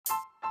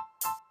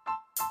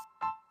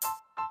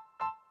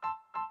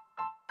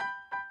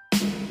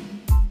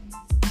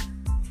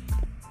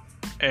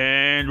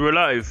And we're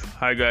live.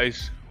 Hi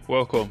guys,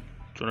 welcome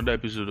to another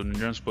episode of the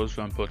Nigerian Sports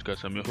Fan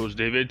Podcast. I'm your host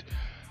David.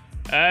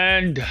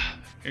 And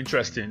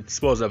interesting,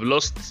 Spurs have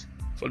lost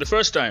for the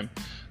first time.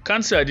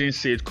 Can't say I didn't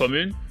see it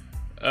coming.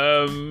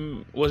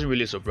 Wasn't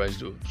really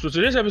surprised though. So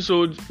today's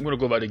episode, I'm gonna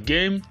go over the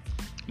game.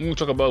 I'm gonna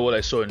talk about what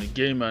I saw in the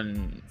game,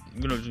 and I'm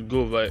gonna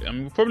go over.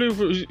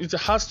 Probably it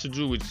has to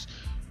do with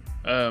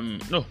I'll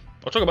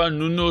talk about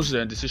Nuno's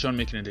decision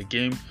making in the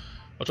game.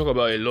 I'll talk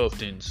about a lot of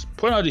things.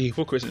 Point out the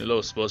hypocrisy in a lot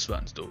of sports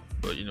fans, though.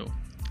 But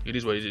it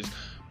is what it is.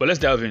 But let's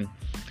delve in.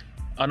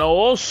 And I'll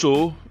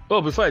also,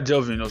 before I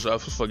delve in, also I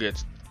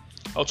forget.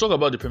 I'll talk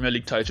about the Premier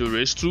League title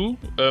race too.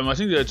 I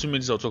think there are 2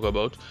 minutes I'll talk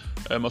about.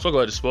 I'll talk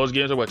about the sports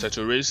game, talk about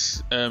title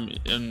race, and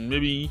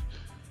maybe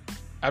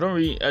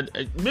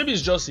maybe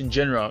it's just in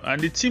general.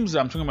 And the teams that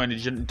I'm talking about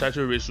in the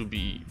title race will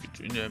be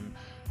between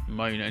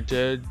Man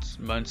United,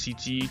 Man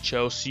City,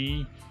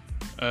 Chelsea,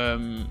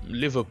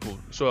 Liverpool.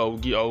 So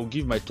I'll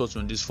give my thoughts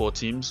on these 4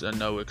 teams,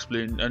 and I'll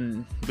explain,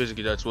 and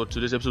basically that's what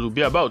today's episode will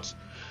be about.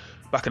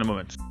 Back in a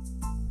moment.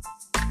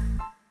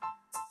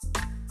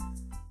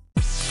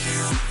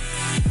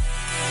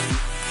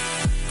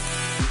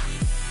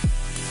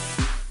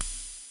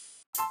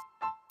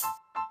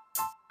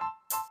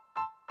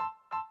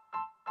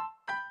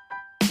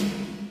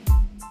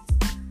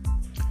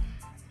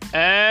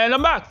 And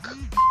I'm back.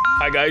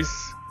 Hi guys,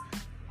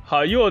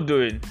 how you all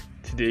doing?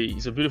 Today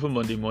is a beautiful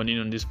Monday morning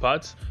on this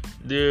part,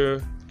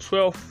 the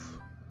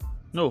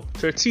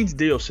 13th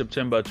day of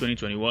September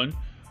 2021.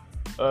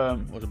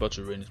 Was about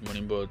to rain this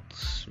morning, but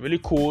really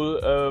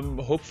cool.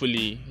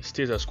 Hopefully it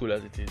stays as cool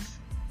as it is.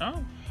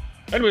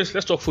 Anyways,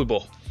 let's talk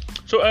football.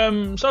 So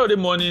Saturday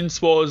morning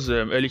Spurs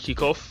early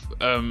kickoff.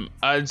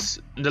 As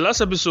in the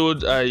last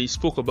episode I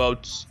spoke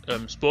about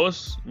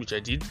Spurs, which I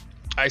did.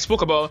 I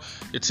spoke about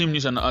the team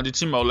news and the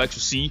team I would like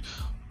to see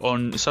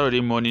on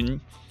Saturday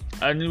morning,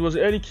 and it was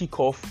early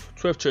kickoff,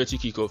 12:30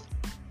 kickoff.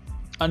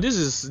 And this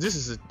is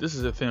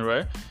the thing,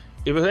 right?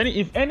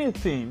 If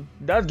anything,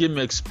 that game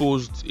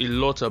exposed a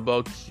lot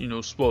about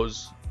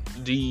Spurs.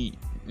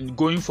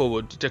 Going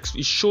forward,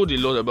 it showed a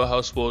lot about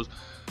how Spurs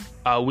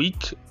are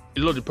weak, a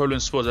lot of the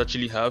problems Spurs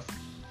actually have.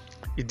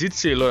 It did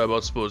say a lot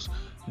about Spurs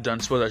than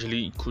Spurs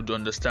actually could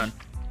understand,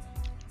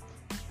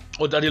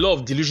 or that a lot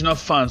of delusional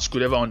fans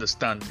could ever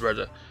understand,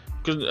 rather.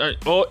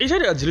 Or either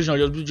they are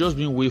delusional, just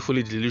being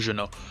willfully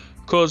delusional.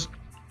 Because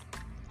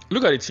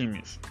look at the team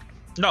news.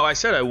 Now, I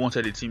said I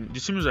wanted the team. The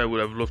team news I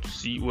would have loved to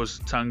see was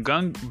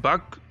Tangang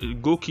back,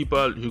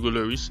 goalkeeper Hugo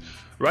Lloris,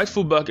 right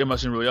full back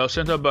Emerson Royal,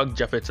 centre back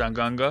Japhet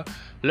Tanganga,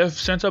 left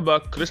centre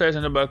back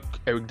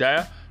Eric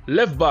Dyer,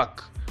 left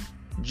back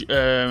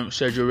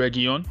Sergio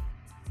Reguilon.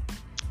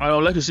 And I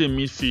would like to see a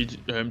midfield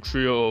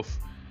trio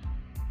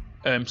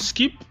of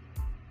Skip,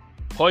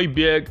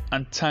 Højbjerg,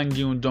 and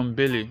Tanguy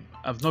Ndombele.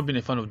 I've not been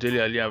a fan of Dele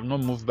Alli. I've not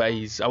been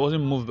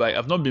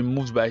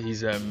moved by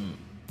his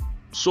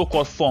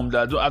so-called form.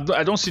 That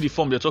I don't see the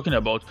form they're talking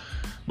about.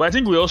 But I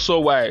think we all saw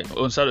why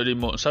on Saturday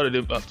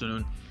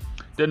afternoon.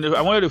 Then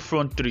I wanted the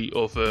front three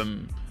of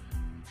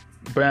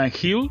Bryan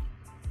Gil,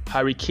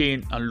 Harry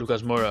Kane, and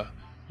Lucas Moura.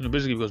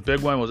 Basically because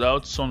Bergwijn was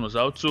out, Son was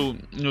out. So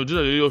these are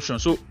the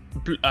options. So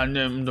and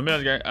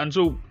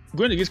so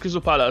going against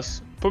Crystal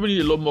Palace probably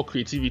need a lot more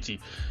creativity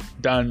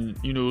than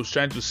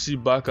trying to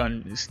sit back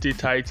and stay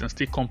tight and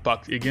stay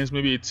compact against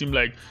maybe a team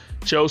like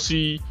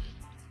Chelsea,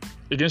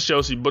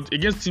 but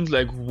against teams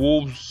like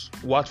Wolves,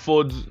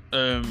 Watford,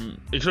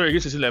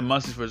 against a team like Man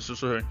City,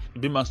 sorry,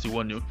 beat Man City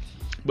 1-0,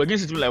 but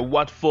against a team like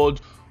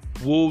Watford,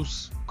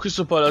 Wolves,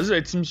 Crystal Palace, these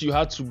are teams you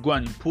had to go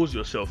and impose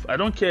yourself. I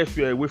don't care if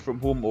you're away from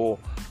home or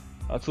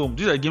at home.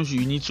 These are games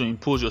you need to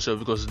impose yourself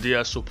because they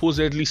are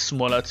supposedly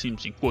smaller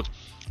teams in quote.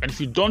 And if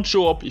you don't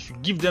show up, if you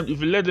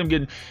let them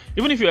get,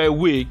 even if you're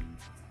away,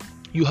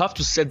 you have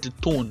to set the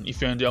tone if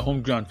you're in their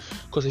home ground.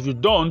 Because if you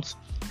don't,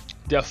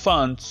 their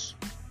fans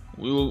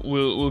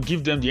will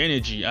give them the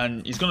energy,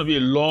 and it's going to be a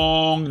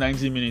long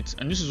 90 minutes.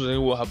 And this is exactly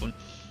what happened.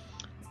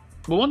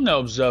 But one thing I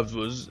observed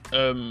was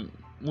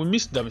we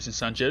missed Davinson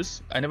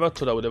Sanchez. I never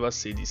thought I would ever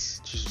say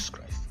this. Jesus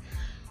Christ.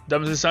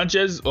 Davinson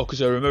Sanchez or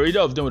Cristiano Romero, either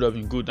of them would have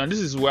been good. And this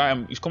is why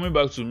it's coming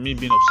back to me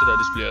being upset at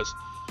these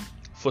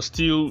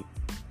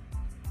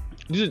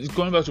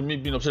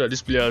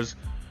players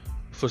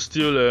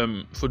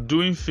for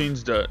doing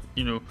things that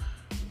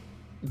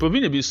but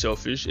being a bit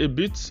selfish, a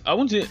bit. I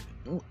won't say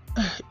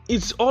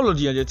it's all of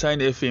the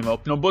Argentine FA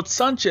up, but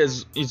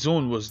Sanchez, his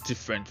own was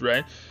different,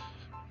 right?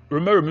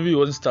 Romero maybe he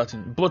wasn't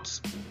starting,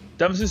 but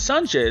Davinson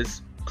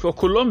Sanchez for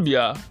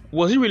Colombia,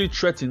 was he really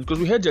threatened? Because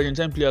we heard the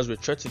Argentine players were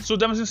threatened. So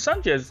Davinson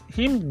Sanchez,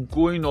 him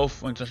going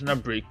off on international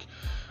break,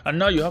 and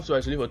now you have to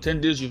isolate for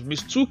 10 days. You've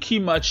missed 2 key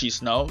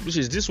matches now, which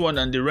is this one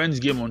and the Rennes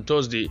game on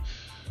Thursday.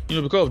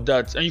 Because of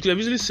that, and you could have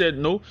easily said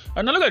no.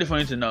 And now look at the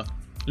funny thing now.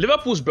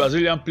 Liverpool's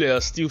Brazilian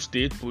players still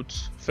stayed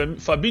put.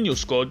 Fabinho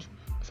scored.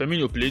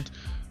 Firmino played.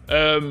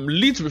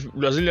 Leeds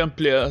Brazilian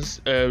players,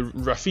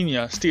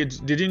 Rafinha stayed.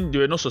 They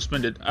were not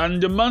suspended.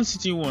 And the Man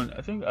City one,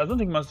 I don't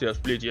think Man City has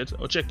played yet.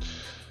 I'll check.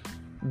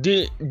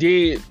 They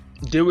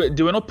they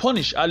were not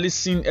punished.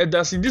 Alisson,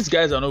 Ederson, these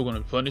guys are not going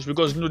to be punished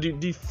because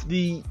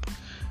the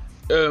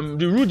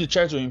rule they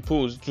tried to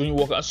impose didn't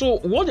work out. So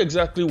what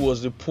exactly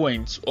was the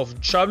point of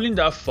traveling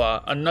that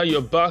far and now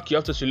you're back? You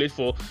have to isolate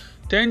for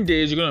 10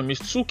 days. You're going to miss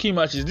 2 key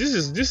matches. This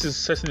is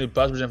certainly a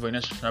bad position for a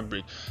national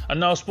break. And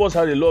now sports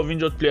had a lot of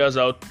injured players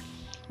out.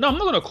 Now I'm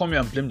not going to come here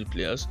and blame the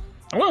players.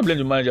 I'm going to blame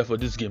the manager for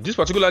this game. This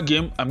particular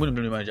game, I'm going to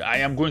blame the manager. I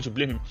am going to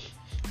blame him.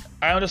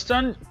 I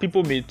understand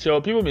people may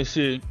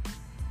say,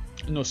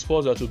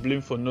 sports are to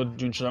blame for not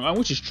doing something, and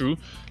which is true.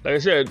 Like I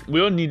said,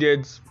 we all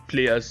needed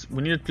players.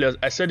 We needed players.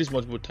 I said this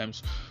multiple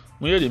times.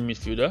 We needed a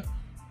midfielder.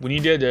 We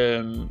needed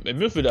a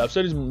midfielder. I've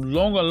said this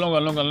long.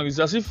 It's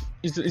as if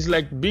it's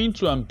like being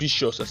too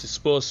ambitious as a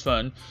Spurs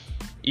fan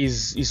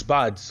is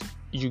bad.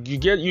 You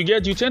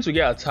tend to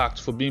get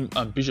attacked for being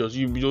ambitious.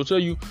 They'll tell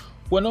you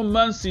we're not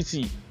Man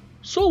City.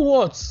 So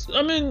what?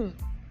 I mean,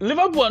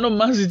 Liverpool are not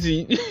Man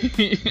City.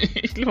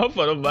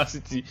 Liverpool are not Man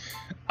City.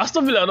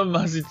 Aston Villa are not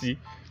Man City.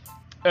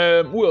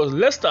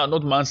 Leicester are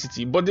not Man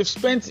City, but they've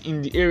spent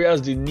in the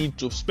areas they need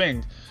to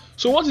spend.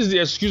 So what is the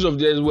excuse of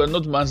theirs? We're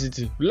not Man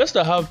City.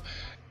 Leicester have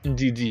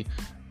Ndidi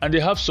and they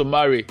have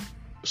Sumari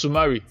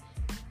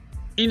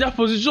in that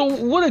position. So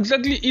what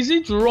exactly is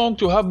it wrong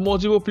to have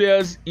multiple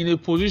players in a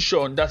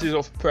position that is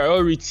of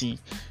priority?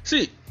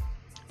 See,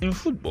 in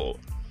football,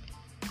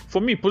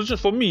 for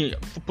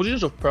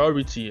positions of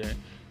priority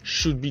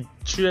should be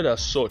treated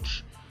as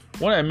such.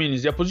 What I mean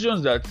is there are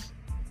positions that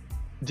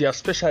they are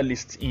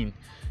specialists in.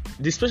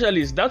 The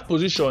specialist, that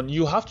position,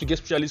 you have to get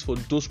specialists for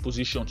those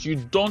positions. You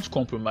don't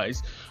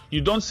compromise.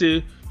 You don't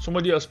say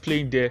somebody else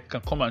playing there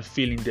can come and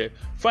fill in there.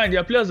 Fine,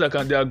 there are players that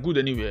they are good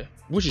anywhere,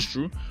 which is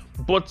true.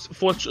 But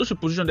for such a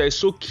position that is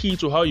so key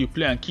to how you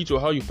play and key to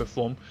how you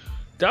perform,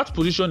 that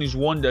position is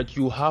one that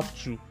you have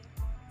to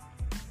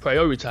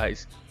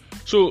prioritize.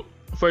 So,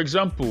 for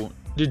example,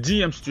 the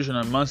DM situation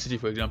at Man City,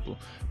 for example.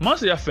 Man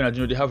City have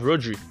Fernandinho, they have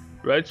Rodri,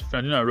 right?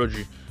 Fernandinho and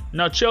Rodri.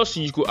 Now,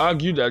 Chelsea, you could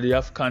argue that they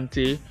have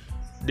Kante,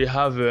 they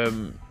have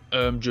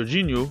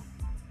Jorginho.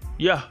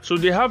 Yeah, so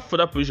they have for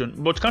that position.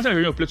 But Kante and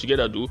Jorginho play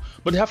together though.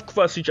 But they have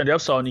Kovacic and they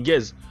have Saul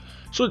Niguez.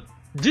 So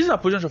these are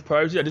positions of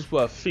priority that these people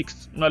have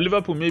fixed. Now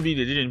Liverpool maybe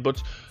they didn't,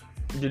 but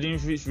they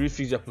didn't really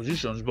fix their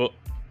positions. But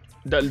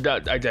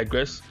that I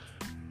digress.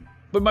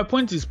 But my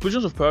point is,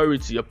 positions of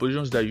priority are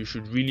positions that you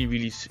should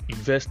really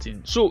invest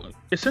in. So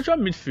a central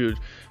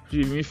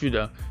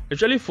midfielder,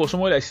 especially for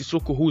someone like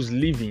Sissoko who's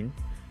leaving,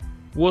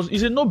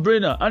 is a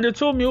no-brainer. And they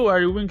told me,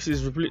 Harry Winks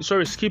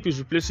Skip is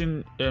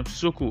replacing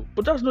Sissoko.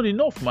 But that's not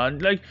enough, man.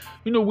 Like,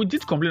 we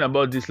did complain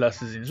about this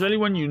last season. Especially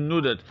when you know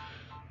that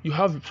you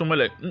have someone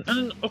like...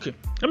 Okay,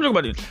 let me talk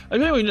about it.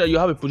 Especially when you know that you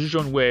have a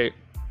position where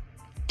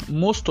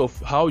most of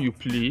how you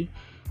play,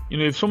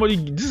 if somebody...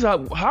 This is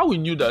how we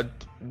knew that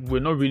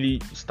we're not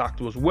really stacked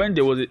was when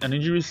there was an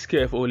injury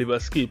scare for Oliver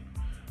Skip.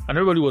 And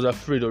everybody was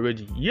afraid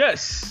already.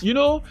 Yes,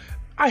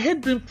 I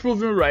hate being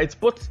proven right,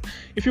 but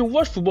if you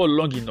watch football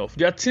long enough,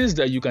 there are things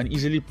that you can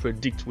easily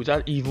predict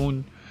without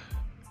even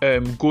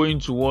going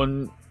to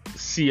one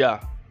seer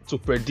to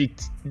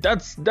predict.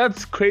 That's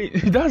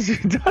crazy. That's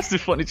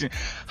the funny thing.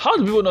 How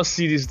do people not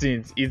see these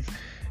things?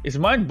 It's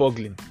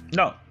mind-boggling.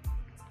 Now,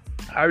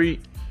 Harry,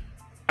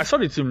 I saw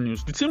the team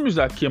news. The team news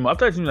that came out,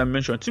 after the team I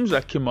mentioned, teams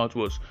that came out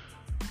was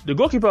the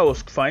goalkeeper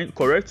was fine,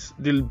 correct.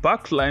 The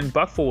back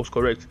four was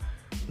correct.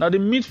 Now the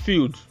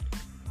midfield,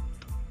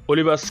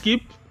 Oliver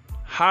Skip,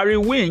 Harry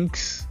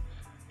Winks,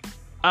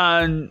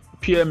 and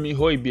Pierre-Emile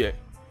Højbjerg,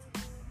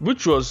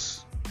 which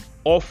was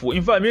awful.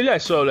 In fact, immediately I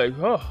saw it's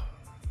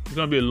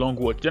gonna be a long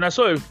watch. Then I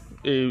saw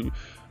a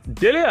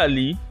Dele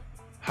Alli,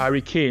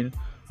 Harry Kane,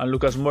 and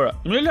Lucas Moura.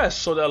 Immediately I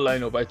saw that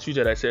lineup, I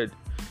tweeted, I said,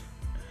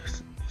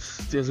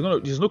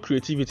 there's no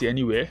creativity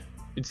anywhere.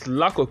 It's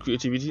lack of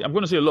creativity. I'm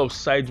gonna see a lot of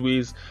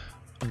sideways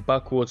and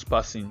backwards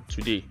passing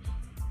today,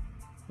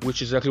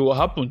 which is exactly what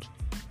happened.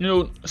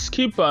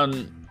 Skip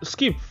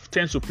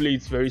tends to play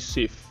it very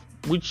safe,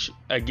 which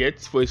I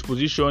get for his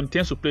position,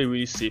 tends to play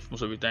really safe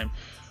most of the time.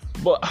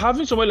 But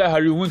having someone like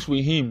Harry Winks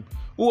with him,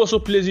 who also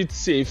plays it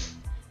safe,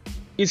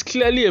 is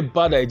clearly a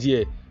bad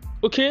idea.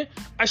 Okay,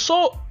 I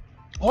saw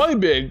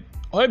Højbjerg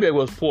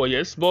was poor,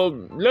 yes, but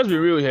let's be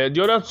real here.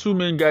 The other two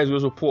main guys were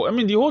also poor. I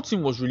mean, the whole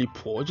team was really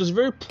poor. It was a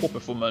very poor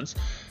performance,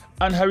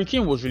 and Harry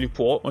Kane was really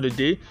poor on the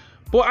day.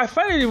 But I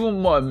find it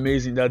even more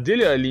amazing that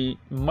Dele Alli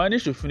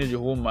managed to finish the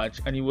whole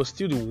match and he was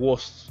still the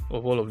worst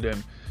of all of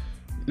them.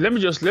 Let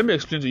me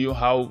explain to you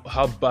how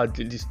bad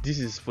this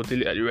is for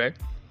Dele Alli, right?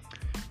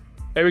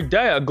 Eric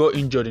Dyer got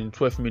injured in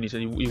 12 minutes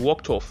and he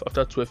walked off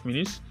after 12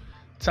 minutes.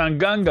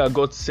 Tanganga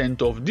got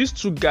sent off. These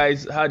two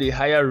guys had a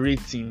higher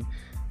rating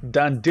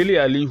than Dele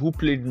Alli, who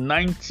played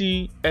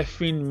 90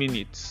 effing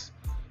minutes.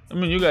 I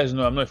mean, you guys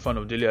know I'm not a fan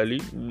of Dele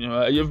Alli.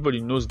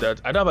 Everybody knows that.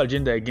 I don't have an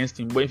agenda against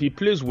him, but if he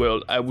plays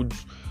well, I would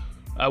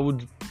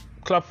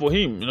clap for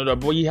him,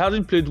 but he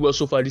hasn't played well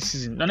so far this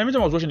season. And every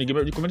time I was watching the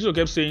game, the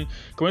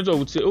commentator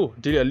would say,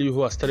 Dele Alli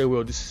who has started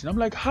well this season. I'm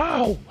like,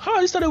 how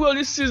he started well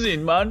this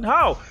season, man?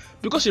 How?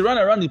 Because he ran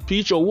around the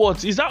pitch or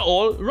what? Is that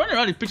all? Running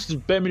around the pitch is the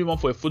bare minimum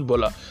for a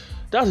footballer.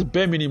 That's the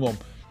bare minimum.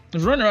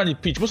 If we run around the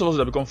pitch, most of us would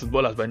have become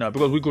footballers by now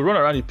because we could run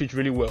around the pitch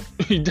really well.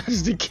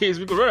 That's the case.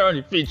 We could run around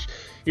the pitch.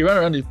 He ran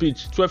around the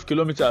pitch 12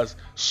 kilometers.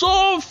 So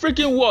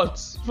freaking what?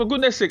 For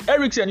goodness sake,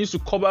 Eriksen used to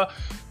cover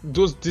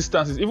those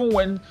distances. Even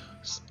when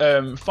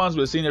fans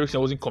were saying Eriksen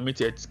wasn't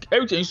committed,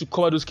 Eriksen used to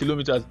cover those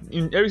kilometers.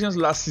 In Eriksen's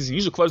last season, he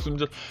used to cover those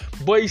kilometers.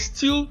 But he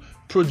still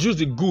produced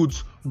the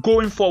goods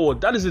going forward.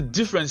 That is the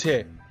difference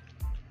here.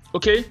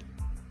 Okay?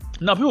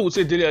 Now, people would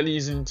say Dele Alli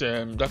isn't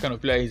that kind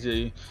of player. He's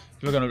a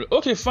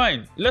okay,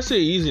 fine. Let's say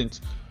he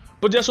isn't,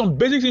 but there are some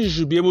basic things you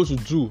should be able to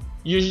do.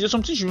 There's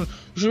some things you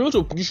should be able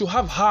to. You should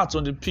have heart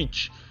on the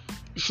pitch.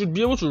 You should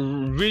be able to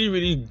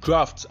really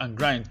graft and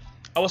grind.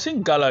 I was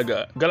saying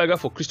Gallagher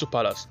for Crystal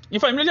Palace.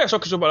 In fact, immediately I saw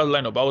Crystal Palace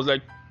lineup, I was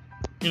like,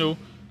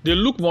 they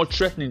look more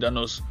threatening than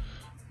us.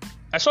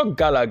 I saw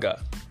Gallagher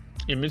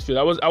in midfield.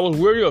 I was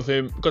wary of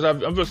him because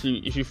I've obviously,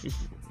 if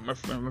my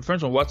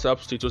friends on WhatsApp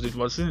status, if you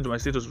was listening to my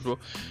status before,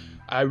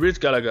 I rate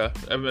Gallagher.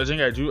 I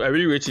think I do. I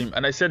really rate him,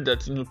 and I said that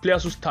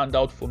players who stand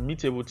out for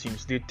mid-table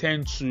teams, they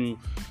tend to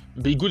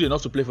be good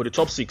enough to play for the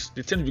top six.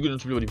 They tend to be good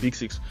enough to play for the big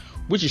six,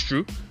 which is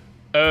true.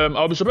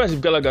 I'll be surprised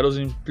if Gallagher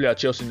doesn't play at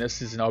Chelsea next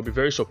season. I'll be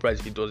very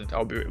surprised if he doesn't.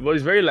 But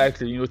it's very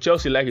likely.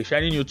 Chelsea like a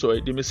shiny new toy.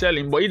 They may sell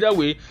him, but either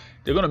way,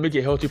 they're gonna make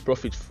a healthy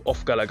profit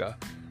off Gallagher.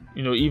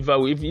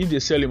 If they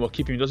sell him or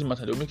keep him, it doesn't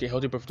matter. They'll make a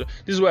healthy profit.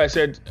 This is why I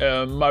said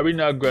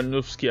Marina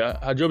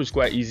Granovskia, her job is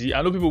quite easy.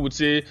 I know people would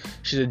say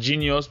she's a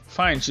genius.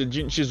 Fine,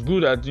 she's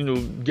good at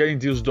getting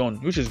deals done,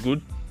 which is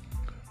good.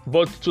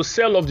 But to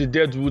sell off the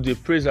dead wood, they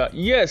praise her.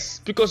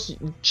 Yes, because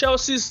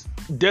Chelsea's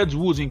dead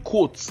woods, in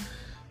quotes,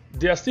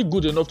 they are still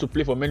good enough to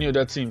play for many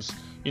other teams.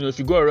 If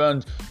you go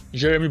around,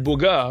 Jeremy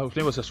Boga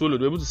playing for Sassuolo,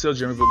 they're able to sell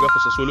Jeremy Boga for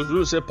Sassuolo. They're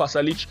able to sell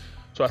Pasalic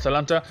to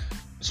Atalanta.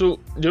 So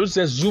they're able to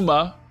sell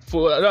Zuma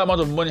for that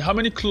amount of money. How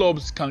many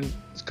clubs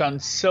can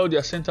sell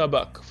their centre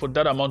back for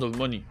that amount of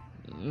money?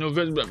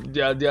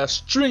 They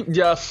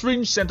are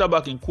fringe centre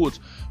back in quotes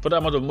for that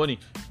amount of money.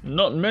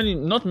 Not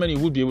many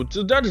would be able to.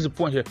 So that is the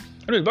point here.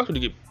 Anyway, back to the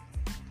game.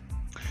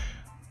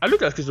 I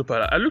looked at Crystal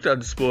Palace. I looked at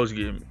the Spurs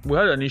game. We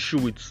had an issue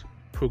with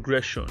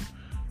progression.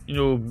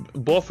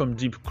 Ball from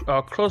deep,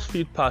 our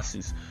crossfield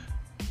passes.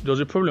 There was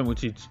a problem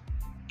with it.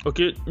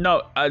 Okay,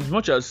 now as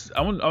much as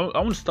I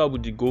want to start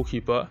with the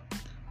goalkeeper.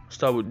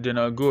 Then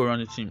I'll go around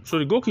the team. So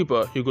the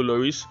goalkeeper, Hugo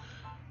Lloris,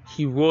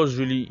 his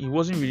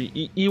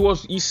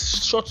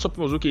shot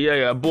stopping was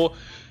okay, but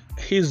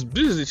this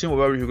is the thing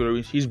about Hugo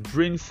Lloris. His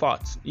brain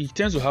fat. He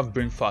tends to have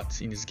brain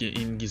fat in his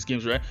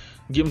games, right?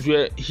 Games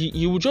where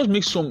he will just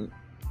make some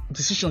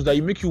decisions that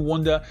you make you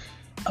wonder.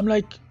 I'm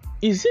like,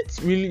 is this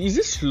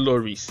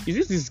Lloris?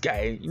 Is this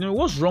guy?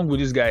 What's wrong with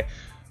this guy?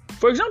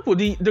 For example,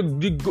 the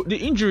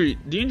injury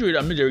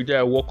that made Eric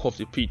Dyer go off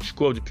the pitch.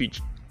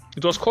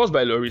 It was caused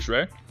by Lloris,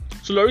 right?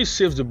 So Lloris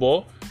saves the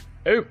ball.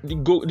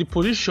 The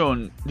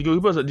position, the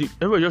goalkeepers,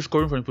 everybody just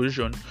scoring from the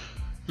position.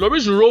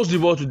 Lloris rolls the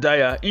ball to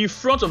Dyer in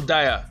front of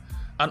Dyer.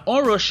 An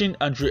onrushing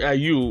Andre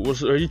Ayew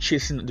was already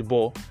chasing the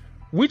ball,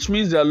 which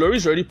means that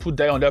Lloris already put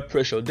Dyer under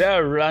pressure.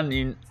 Dyer ran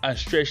in and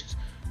stretched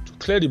to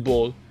clear the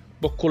ball,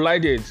 but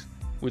collided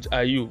with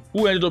Ayew,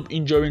 who ended up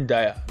injuring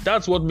Dyer.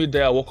 That's what made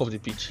Dyer walk off the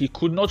pitch. He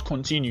could not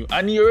continue,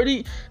 and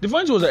the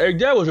point was that Eric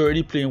Dyer was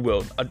already playing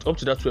well up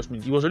to that 12th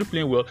minute. He was already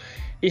playing well.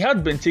 He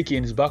had Benteke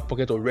in his back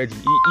pocket already.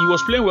 He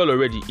was playing well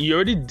already. He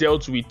already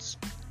dealt with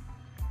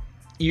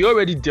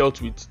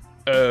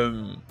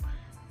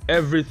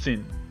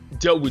everything.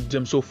 Dealt with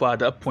them so far at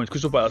that point.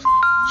 Crystal Palace.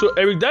 So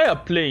Eric Dyer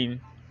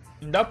playing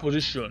in that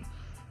position,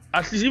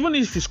 at least even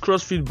if his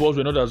crossfield balls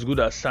were not as good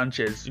as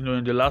Sanchez, in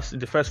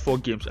the first 4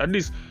 games, at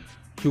least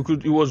he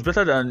was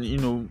better than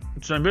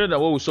better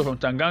than what we saw from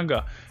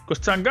Tanganga.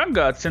 Because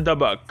Tanganga at centre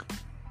back,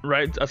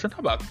 right? At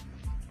centre back,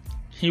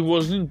 he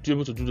wasn't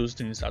able to do those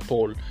things at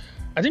all.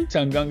 I think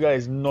Tanganga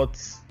is not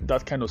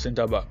that kind of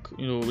centre back.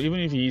 Even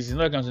if he's not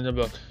that kind of centre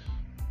back,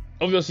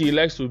 obviously he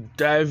likes to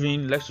dive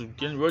in, likes to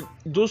get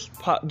those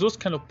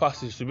kind of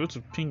passes, to be able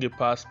to ping a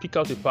pass, pick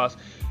out a pass.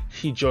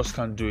 He just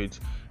can't do it.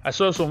 I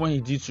saw someone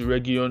he did to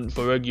Region,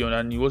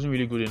 and he wasn't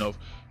really good enough.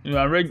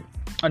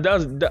 And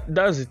that's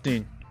the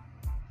thing.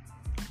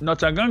 Now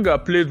Tanganga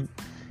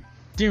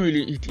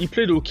he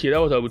played okay. That's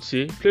what I would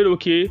say. Played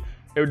okay.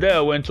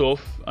 Erdaya went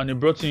off, and he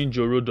brought in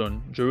Joe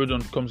Rodon. Joe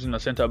Rodon comes in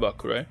as centre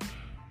back, right?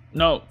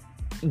 Now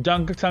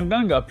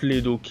Tanganga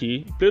played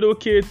okay.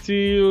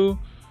 Till,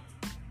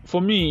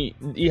 for me,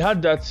 he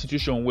had that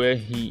situation where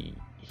he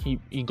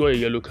got a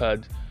yellow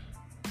card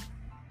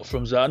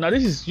from Zaha. Now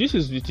this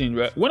is the thing,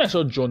 right? When I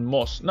saw John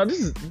Moss, now this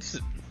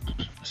is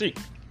see,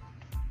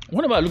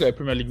 whenever I look at a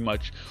Premier League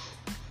match,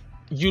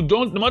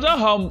 no matter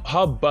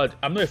how bad,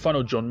 I'm not a fan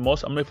of John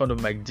Moss, I'm not a fan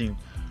of Mike Dean,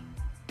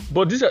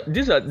 but these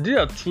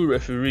are two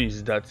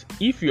referees that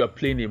if you are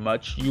playing a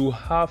match, you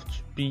have to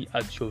be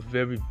at your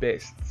very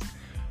best.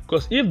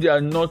 Because if they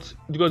are not,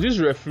 because these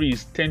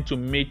referees tend to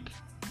make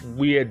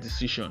weird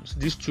decisions,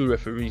 these two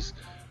referees,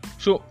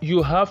 so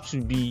you have to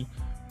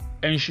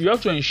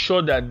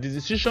ensure that the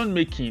decision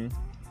making,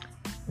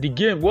 the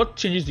game, what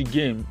changes the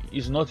game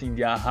is not in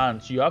their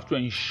hands. You have to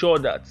ensure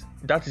that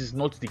is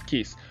not the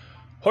case.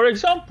 For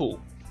example,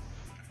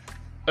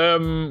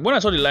 when I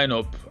saw the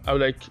lineup, I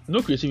was like,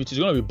 no creativity. It's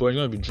gonna be boring. It's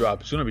gonna be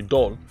drab. It's gonna be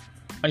dull.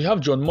 And you have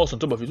John Moss on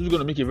top of it, who's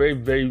gonna make it very,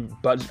 very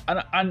bad.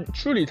 And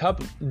truly, it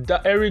happened.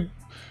 That Eric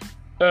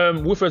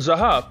Wilfred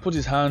Zaha put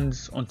his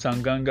hands on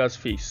Tanganga's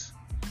face,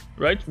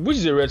 right? Which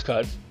is a red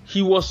card.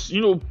 He was,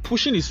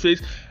 pushing his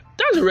face.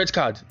 That's a red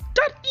card.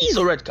 That is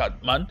a red card,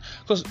 man.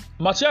 Because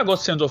Matia got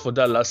sent off for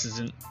that last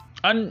season,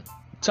 and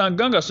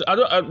Tanganga.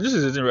 This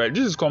is the thing, right?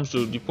 This comes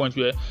to the point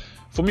where,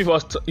 for me, if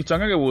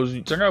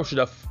Tanganga should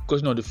have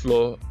gotten on the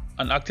floor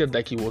and acted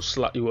like he was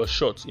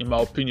shot, in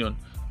my opinion.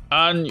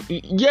 And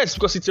yes,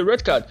 because it's a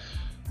red card.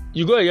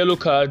 You got a yellow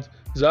card.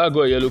 Zaha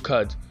got a yellow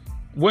card.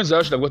 When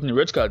Zaha should have gotten a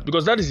red card,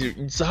 because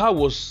Zaha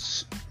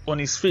was on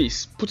his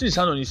face, putting his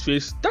hand on his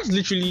face. That's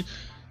literally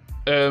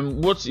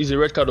what is a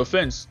red card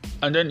offense,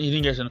 and then he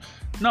didn't get it.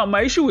 Now,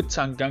 my issue with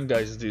Tanganga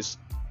is this: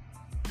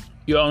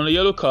 you're on a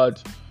yellow card,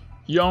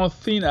 you're on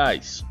thin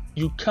ice.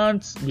 You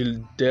can't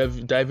be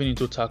diving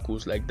into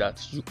tackles like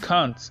that. You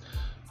can't.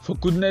 For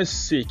goodness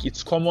sake,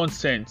 it's common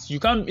sense. You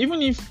can't,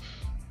 even if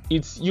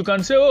you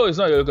can say, oh, it's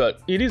not a yellow card.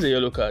 It is a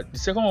yellow card. The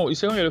second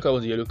yellow card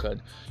was a yellow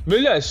card.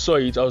 Immediately I saw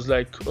it, I was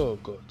like, oh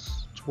God,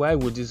 why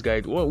would this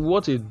guy?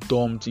 What a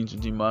dumb thing to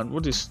do, man.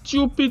 What a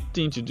stupid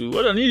thing to do.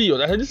 What an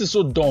idiot. I said, this is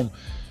so dumb.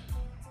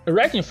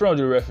 Right in front of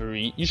the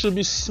referee, you should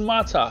be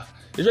smarter.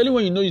 Especially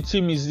when you know the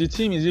team is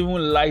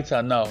even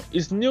lighter now.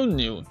 It's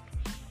 0-0.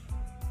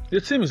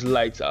 The team is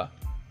lighter.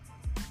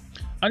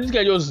 And this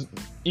guy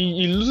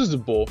he loses the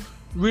ball.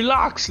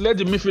 Relax, let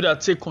the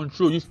midfielder take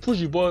control. You've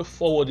pushed the ball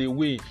forward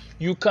away.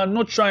 You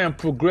cannot try and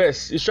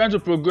progress. He's trying to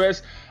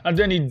progress, and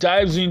then he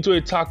dives into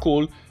a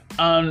tackle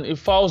and he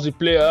fouls the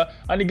player,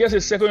 and he gets a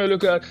second yellow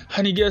card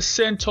and he gets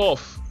sent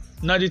off.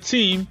 Now the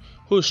team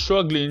who's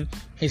struggling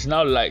is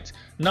now light.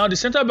 Now the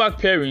centre back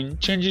pairing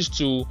changes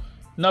to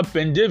now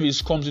Ben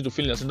Davies comes into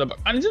filling as centre back.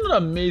 And isn't it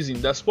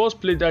amazing that Spurs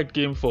played that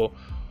game for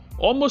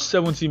almost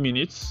 70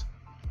 minutes,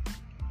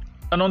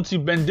 and until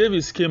Ben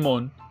Davies came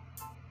on,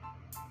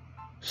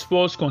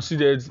 Spurs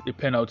considered a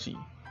penalty.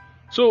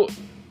 So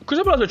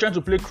Crystal Palace were trying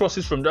to play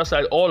crosses from that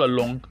side all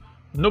along.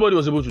 Nobody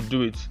was able to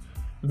do it.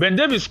 Ben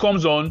Davies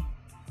comes on,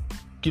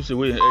 gives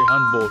away a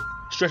handball,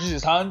 stretches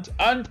his hand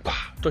and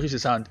touches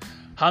his hand.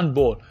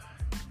 Handball.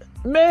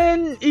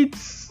 Man,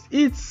 it's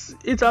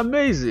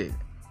amazing.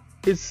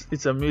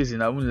 It's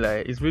amazing. I won't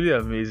lie. It's really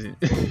amazing.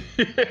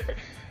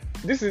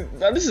 This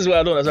is what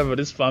I don't understand about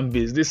this fan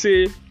base. They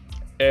say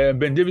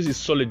Ben Davies is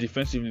solid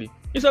defensively.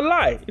 It's a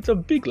lie. It's a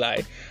big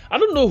lie. I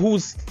don't know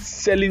who's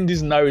selling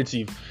this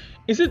narrative.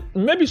 Is it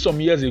maybe some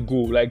years ago,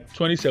 like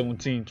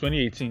 2017,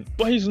 2018,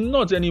 but he's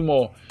not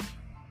anymore.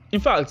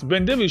 In fact,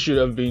 Ben Davies should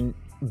have been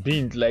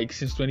binned like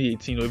since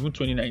 2018 or even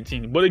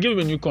 2019, but they gave him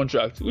a new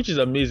contract, which is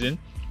amazing.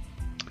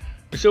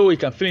 They say, oh, he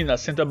can fill in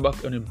as centre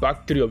back on the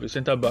back three of the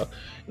centre back.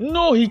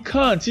 No, he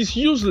can't. He's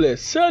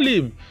useless. Sell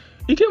him.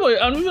 He came on,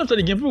 and even after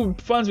the game,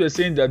 fans were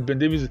saying that Ben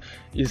Davies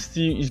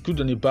is good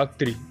on the back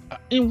three.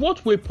 In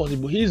what way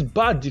possible? He is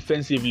bad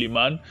defensively,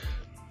 man.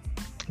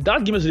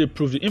 That game yesterday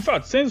proved it. In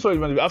fact,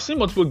 I've seen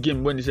multiple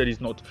games when they said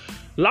he's not.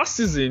 Last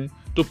season,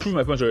 to prove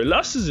my point,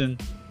 last season,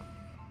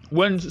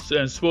 when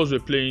Spurs were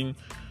playing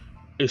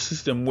a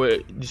system where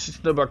the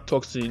centre back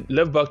talks in,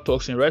 left back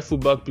talks in, right full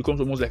back becomes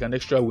almost like an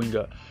extra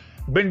winger.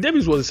 Ben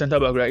Davies was a centre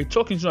back, right? He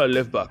talks into a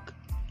left back.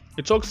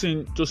 He talks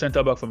in to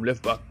centre back from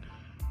left back.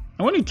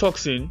 And when he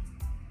talks in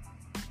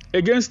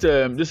against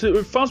they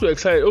say fans were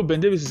excited. Oh, Ben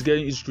Davies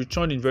is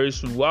returning very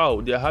soon.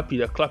 Wow, they're happy.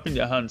 They're clapping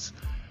their hands.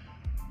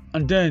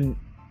 And then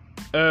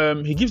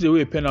he gives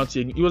away a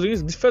penalty.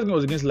 The first game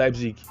was against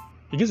Leipzig.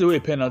 He gives away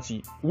a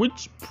penalty,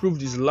 which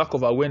proved his lack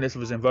of awareness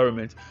of his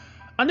environment.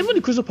 And even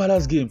the Crystal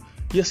Palace game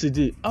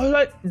yesterday, I was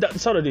like, that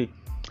Saturday,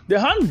 the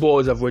handball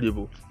is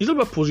avoidable. It's all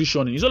about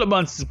positioning. It's all about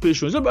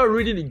anticipation. It's all about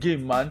reading the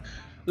game, man.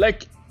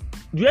 Like,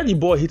 where the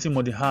ball hit him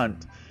on the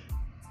hand.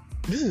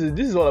 This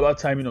is all about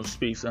timing of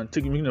space and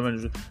making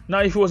advantage. Now,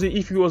 if he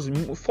was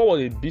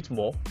forward a bit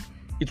more,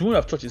 it wouldn't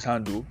have touched his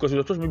hand though, because it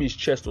would have touched maybe his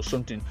chest or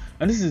something.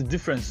 And this is the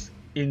difference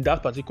in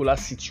that particular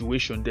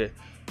situation there.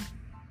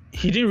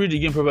 He didn't read the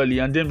game properly,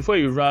 and then before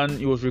he ran,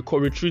 he was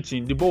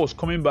retreating. The ball was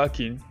coming back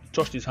in,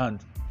 touched his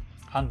hand.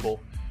 Handball.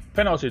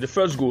 Penalty, the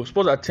first goal.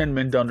 Spurs are 10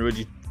 men down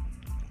already.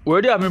 We're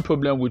already having a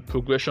problem with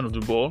progression of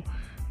the ball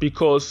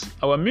because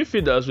our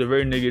midfielders were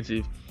very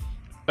negative.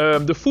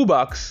 The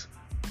fullbacks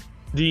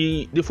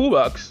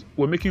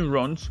were making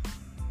runs,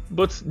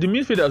 but the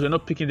midfielders were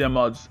not picking them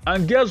out.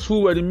 And guess who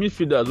were the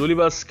midfielders?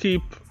 Oliver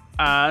Skip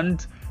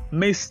and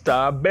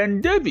Mr.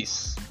 Ben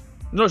Davies.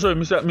 No, sorry,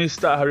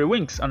 Mr. Harry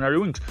Winks.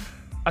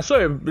 I saw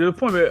the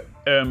point where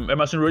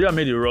Emerson Royal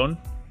made a run.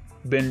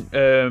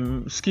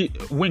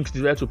 Skip Winks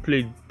decided to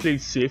play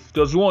safe.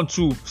 There was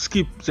 1-2.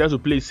 Skip decided to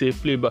play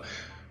safe, play back.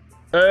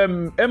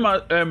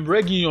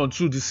 Reguilon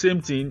too, the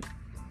same thing.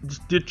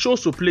 They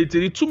chose to play it.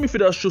 The two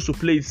midfielders chose to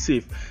play it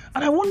safe.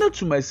 And I wondered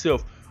to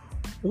myself,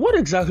 what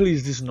exactly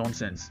is this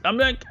nonsense? I'm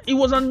like, it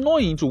was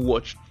annoying to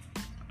watch.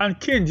 And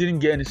Kane didn't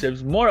get any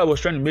saves. Mora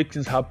was trying to make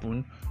things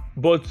happen.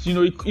 But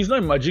he's not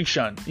a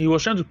magician. He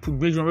was trying to put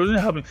big jump, it wasn't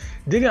happening.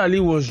 Dele Alli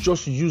was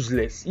just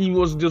useless.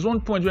 There's one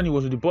point when he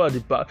was with the ball at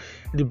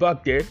the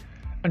back there,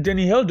 and then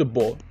he held the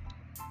ball.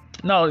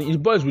 Now the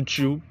ball is with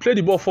you. Play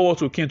the ball forward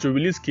to Kane to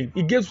release Kane.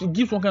 He gives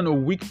one kind of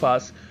weak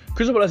pass.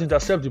 Crystal Palace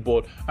intercept the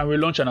ball and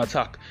relaunch an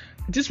attack.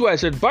 This is why I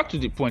said, back to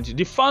the point.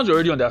 The fans were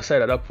already on their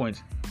side at that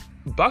point.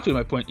 Back to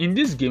my point. In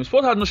this game,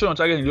 Spurs had no shot on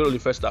target in the whole of the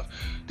first half.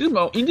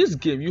 In this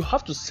game, you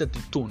have to set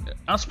the tone.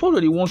 And Spurs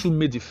were the ones who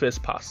made the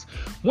first pass.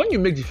 When you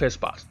make the first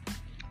pass,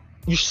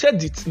 you set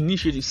the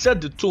initiative,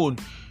 set the tone.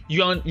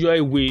 You are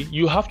away.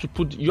 You have to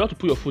put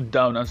your foot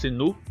down and say,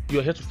 no,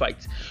 you're here to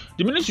fight.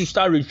 The minute you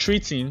start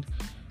retreating,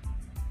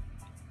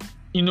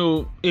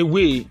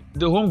 away,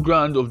 the home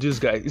ground of this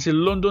guy, it's a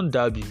London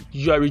derby.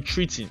 You are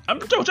retreating.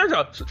 Check it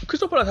out.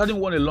 Crystal Palace hadn't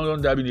won a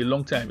London derby in a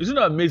long time. Isn't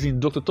that amazing?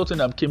 Dr.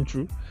 Tottenham came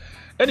through.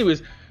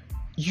 Anyways,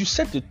 you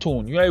set the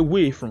tone. You are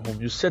away from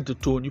home. You set the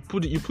tone. You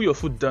put your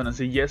foot down and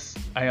say, yes,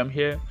 I am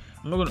here.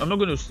 I'm not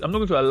going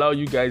to allow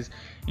you guys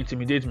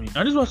intimidate me.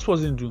 And this is what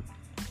Spurs didn't do.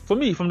 For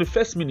me, from the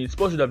first minute,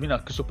 Spurs should have been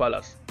at Crystal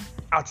Palace,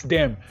 at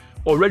them,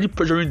 already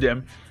pressuring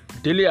them.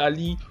 Dele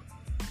Alli,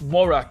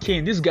 Mora,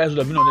 Kane, these guys would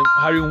have been on them.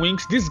 Harry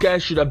Winks, these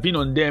guys should have been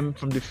on them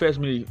from the first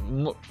minute.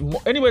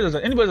 Anybody as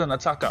an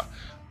attacker,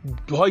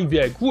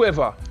 Højbjerg,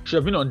 whoever should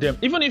have been on them.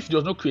 Even if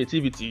there's no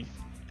creativity,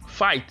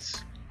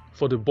 fight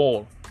for the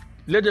ball.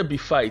 Let there be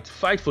fight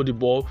for the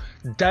ball,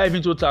 dive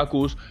into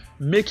tackles,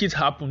 make it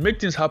happen, make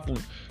things happen.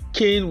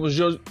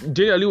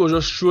 Dele Alli was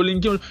just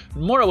strolling.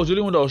 Mora was the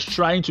only one that was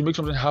trying to make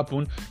something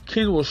happen.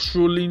 Kane was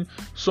strolling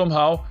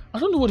somehow. I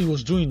don't know what he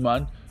was doing,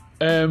 man.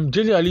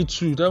 Dele Alli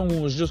too. That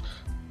one was just.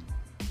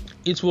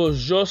 It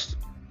was just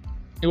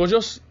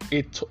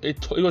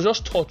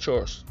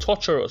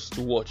torturous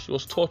to watch. It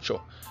was torture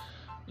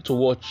to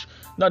watch.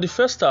 Now the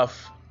first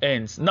half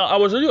ends. Now I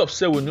was really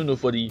upset with Nuno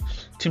for the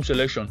team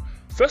selection.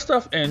 First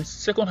half ends,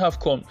 second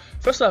half comes.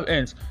 First half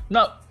ends.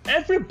 Now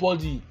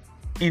everybody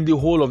in the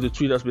whole of the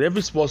Twitter space,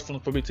 every sports fan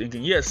probably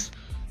thinking, yes,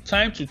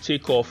 time to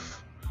take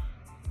off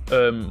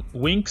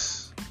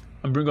Winks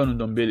and bring on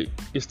Ndombele.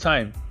 It's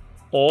time.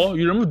 Or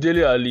you remove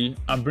Dele Alli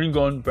and bring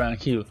on Bryan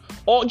Hill.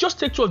 Or just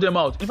take two of them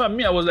out. In fact,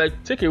 I was like,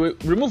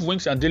 remove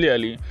Winks and Dele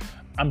Alli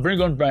and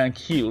bring on Bryan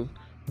Hill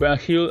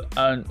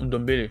and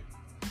Ndombele.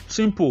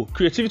 Simple.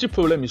 Creativity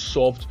problem is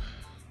solved,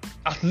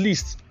 at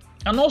least.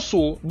 And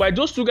also, by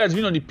those two guys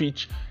being on the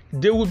pitch,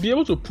 they will be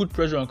able to put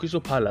pressure on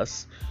Crystal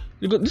Palace.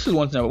 Because this is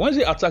one thing. When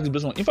they attack the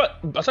best one, in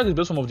fact, attack is the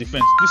best form of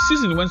defense. The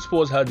season when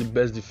Spurs had the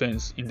best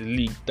defense in the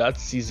league, that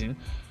season,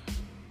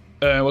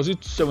 was it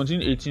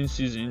 17-18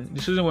 season?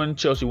 The season when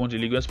Chelsea won the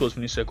league, when Spurs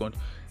finished second.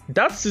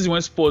 That season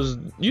when Spurs,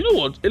 you know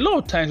what? A lot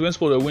of times when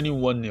Spurs were winning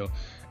 1-0,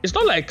 it's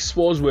not like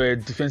Spurs were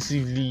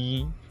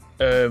defensively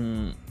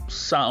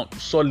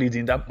solid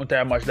in that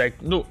entire match.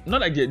 Like, no,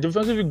 not like they're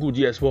defensively good,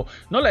 yes, but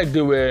not like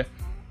they were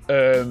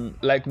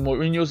like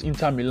Mourinho's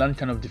Inter Milan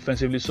kind of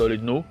defensively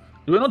solid. No,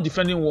 they were not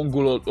defending one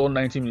goal all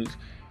 90 minutes.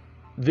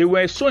 They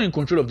were so in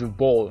control of the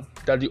ball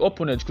that the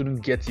opponent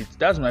couldn't get it.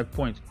 That's my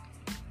point.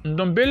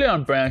 Ndombele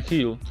and Bryan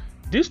Hill,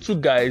 these two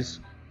guys,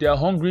 they are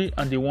hungry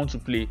and they want to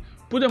play.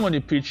 Put them on the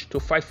pitch to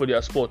fight for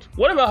their spot.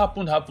 Whatever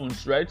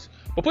happens, right?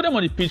 But put them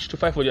on the pitch to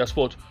fight for their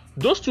spot.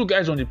 Those two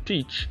guys on the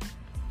pitch,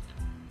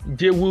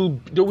 they will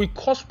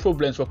cause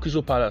problems for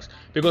Crystal Palace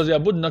because they are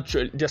both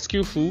natural, they're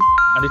skillful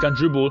and they can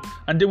dribble,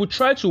 and they will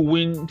try to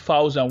win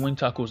fouls and win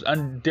tackles,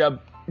 and they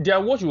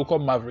are what you will call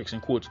mavericks in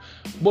quotes.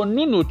 But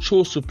Nuno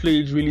chose to play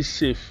it really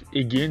safe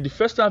again. The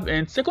first half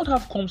ends, second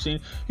half comes in,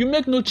 you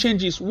make no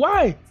changes.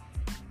 Why?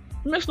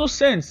 It makes no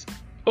sense.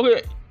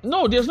 Okay,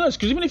 no, there's no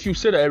excuse. Even if you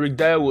say that Eric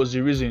Dyer was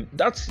the reason,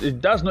 that's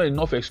not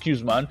enough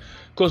excuse, man.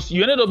 Because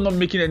you ended up not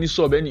making any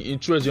sub towards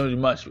the end of the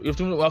match.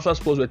 After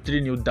Spurs were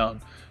 3-0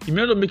 down, you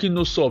ended up making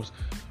no subs.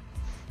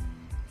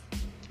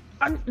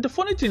 And the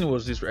funny thing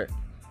was this, right?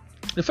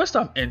 The first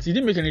half ends, he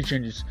didn't make any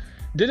changes.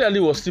 Dele Alli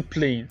was still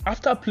playing.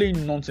 After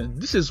playing nonsense,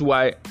 this is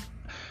why.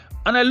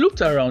 And I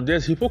looked around,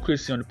 there's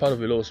hypocrisy on the part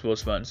of a lot of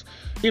Spurs fans.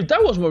 If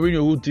that was Mourinho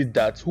who did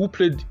that, who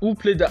played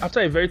that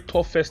after a very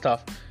tough first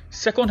half,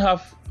 second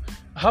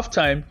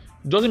halftime,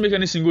 doesn't make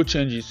any single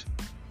changes,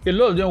 a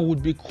lot of them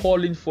would be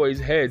calling for his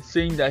head,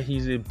 saying that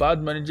he's a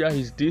bad manager,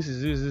 he's this,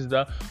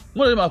 that.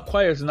 Most of them are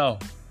quiet now.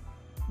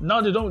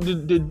 Now they don't.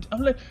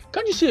 I'm like,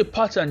 can't you see a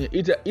pattern?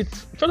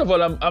 It's first of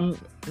all, I'm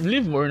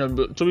leave Mourinho.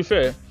 But to be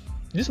fair,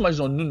 this match is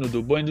on Nuno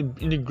though. But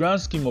in the grand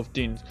scheme of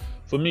things,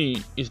 for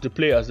me, it's the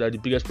players that are the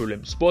biggest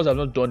problem. Spurs have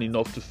not done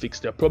enough to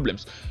fix their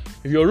problems.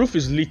 If your roof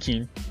is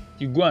leaking,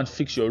 you go and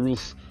fix your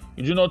roof.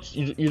 You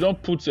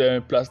don't put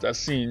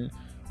plasticine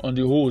on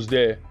the holes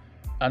there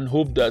and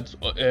hope that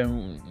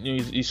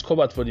it's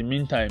covered for the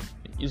meantime.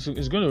 It's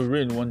going to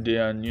rain one day,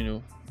 and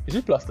is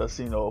it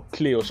plasticine or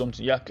clay or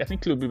something? Yeah, I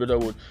think clay would be a better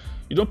word.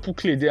 You don't put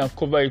clay there and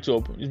cover it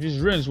up. If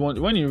it rains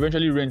when it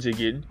eventually rains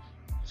again,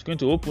 it's going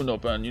to open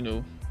up, and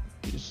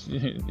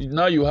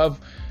now you have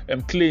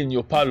clay in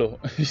your parlor,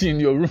 in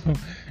your room.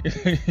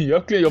 You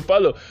have clay in your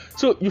parlor.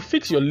 So you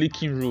fix your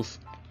leaking roof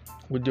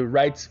with the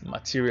right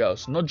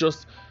materials, not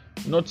just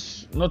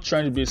not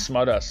trying to be a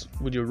smartass.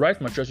 With your right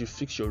mattress, you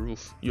fix your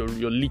roof, your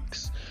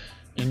leaks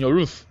in your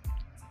roof.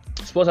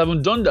 Spurs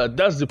haven't done that.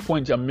 That's the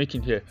point I'm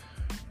making here.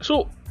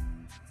 So,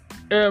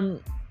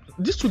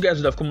 these two guys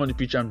would have come on the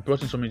pitch and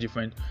brought in something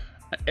different.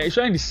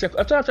 Especially in the second,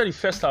 after the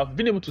first half,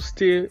 being able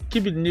to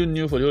keep it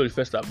nil for the whole of the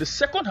first half. The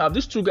second half,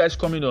 these two guys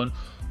coming on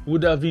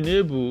would have been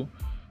able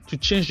to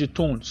change the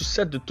tone, to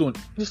set the tone.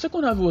 The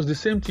second half was the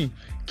same thing.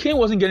 Kane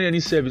wasn't getting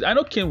any service. I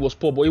know Kane was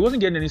poor, but he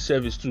wasn't getting any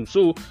service too.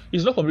 So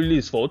it's not completely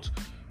his fault.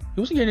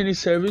 He wasn't getting any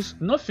service,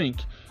 nothing.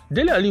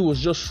 Dele Alli was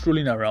just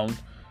strolling around,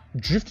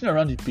 drifting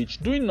around the pitch,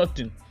 doing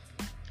nothing.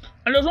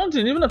 And there's one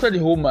thing, even after the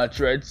whole match,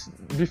 right?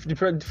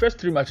 The first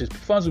 3 matches,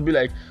 fans will be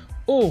like,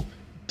 "Oh,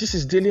 this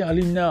is Dele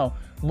Alli now.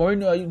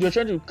 Mourinho, they're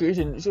trying to create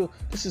so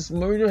this is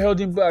Mourinho held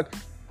him back.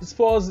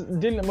 Spurs,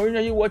 Mourinho,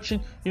 are you watching?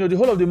 You know, the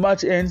whole of the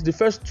match ends. The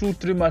first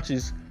 2-3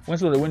 matches, when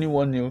Spurs were winning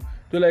 1-0,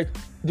 they're like,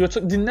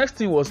 the next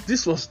thing was,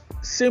 this was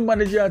same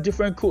manager,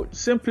 different coach,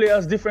 same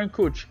players, different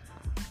coach.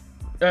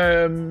 What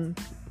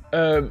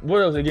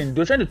else again?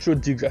 They were trying to throw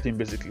digs at him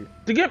basically.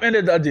 The game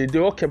ended that day. They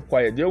all kept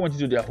quiet. They all went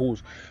into their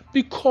holes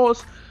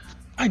because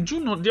I do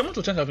not. The amount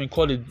of times I've been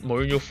called a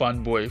Mourinho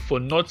fanboy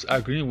for not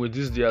agreeing with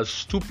this, their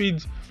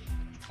stupid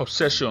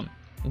obsession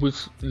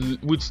with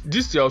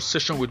this, their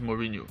obsession with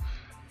Mourinho.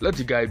 Let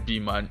the guy be,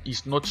 man.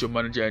 He's not your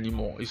manager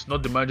anymore. He's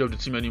not the manager of the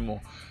team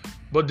anymore.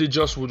 But they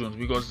just wouldn't,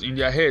 because in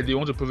their head they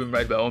want to prove him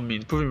right by all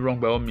means, prove him wrong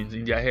by all means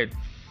in their head,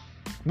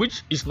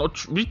 which is not.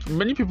 Which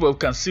many people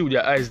can see with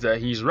their eyes that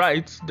he's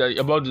right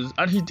about this,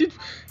 and he did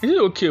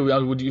okay with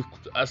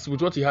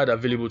what he had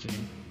available to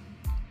him.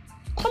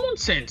 Common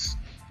sense.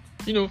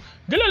 You know,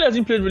 Dele Alli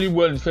hasn't played really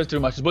well in the first 3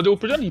 matches, but they will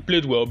pretend he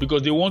played well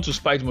because they want to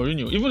spite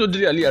Mourinho, even though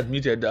Dele Alli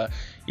admitted that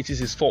it is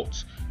his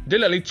fault.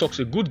 Dele Alli talks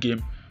a good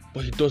game,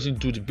 but he doesn't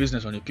do the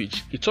business on the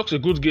pitch. He talks a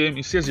good game,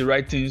 he says the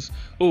right things.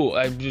 Oh,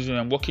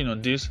 I'm working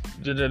on this.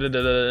 Then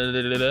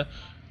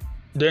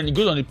he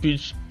goes on the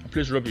pitch and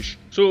plays rubbish.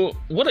 So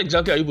what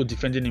exactly are you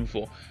defending him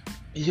for?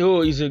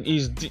 Whenever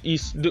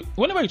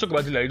you talk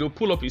about Dele Alli, they'll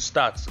pull up his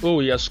stats. Oh,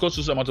 he has scored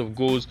so amount of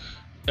goals.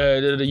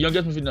 The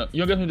youngest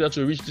midfielder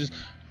to reach this.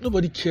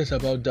 Nobody cares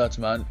about that,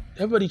 man.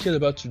 Everybody cares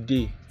about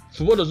today.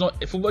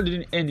 Football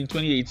didn't end in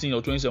 2018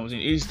 or 2017.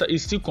 It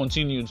still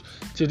continued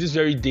till this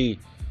very day.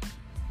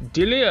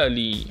 Dele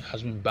Alli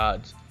has been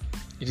bad.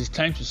 It is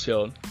time to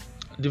sell.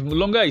 The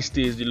longer he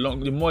stays, the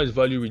more his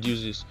value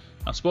reduces.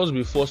 And Spurs will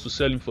be forced to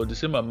sell him for the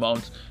same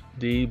amount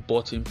they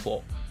bought him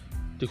for.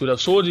 They could have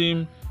sold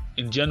him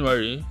in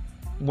January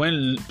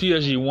when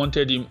PSG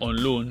wanted him on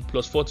loan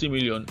plus 40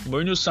 million.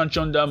 Mourinho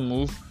sanctioned that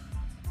move,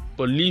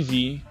 but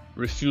Levy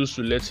refused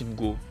to let him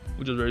go,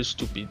 which was very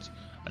stupid.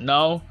 And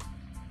now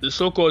the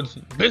so-called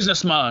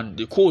businessman,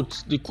 the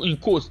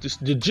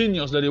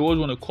genius that they always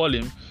want to call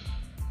him,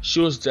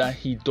 shows that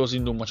he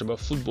doesn't know much about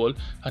football,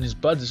 and his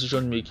bad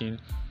decision making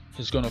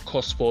is going to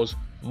cost Spurs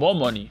more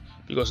money,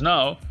 because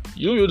now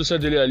you'll be able to sell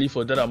Dele Alli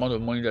for that amount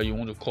of money that you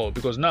want to call,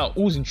 because now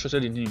who's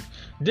interested in him?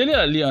 Dele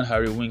Alli and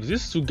Harry Winks,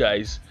 these two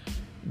guys,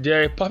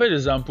 they're a perfect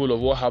example of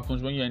what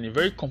happens when you're in a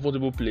very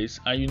comfortable place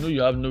and you know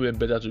you have nowhere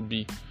better to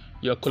be.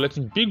 You're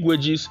collecting big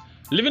wages,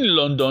 living in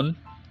London,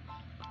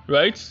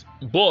 right?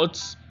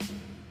 But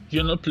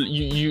you're not.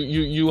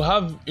 You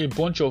have a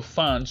bunch of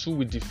fans who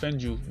will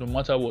defend you no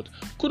matter what.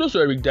 Kudos to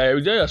Eric Dyer.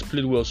 Eric Dyer has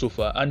played well so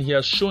far, and he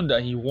has shown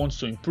that he wants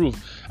to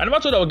improve. I never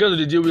thought I would get to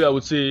the day where I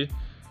would say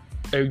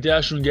Eric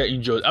Dyer shouldn't get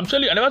injured. I'm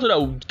telling you, I never thought I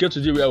would get to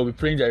the day where I would be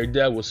praying that Eric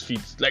Dyer was fit.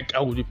 Like, I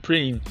would be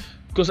praying,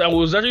 because I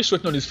was actually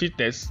sweating on his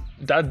fitness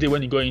that day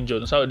when he got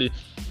injured on Saturday.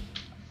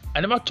 I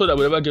never thought I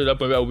would ever get to that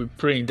point where I would be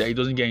praying that he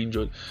doesn't get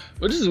injured.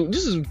 But this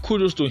is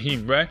kudos to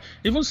him, right?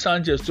 Even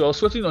Sanchez too. I was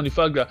sweating on the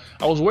fact that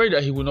I was worried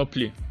that he would not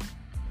play.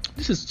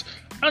 This is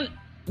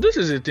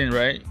the thing,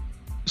 right?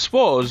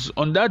 Spurs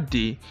on that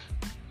day,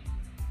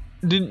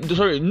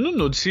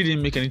 Nuno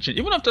didn't make any change.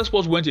 Even after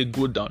Spurs went a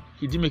goal down,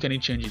 he didn't make any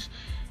changes.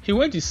 He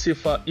went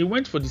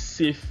for the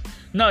safe.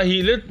 Now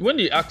when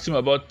they asked him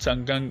about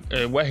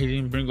Tanganga, why he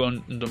didn't bring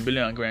on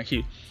Ndombele and Graham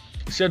Hill,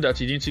 he said that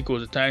he didn't think it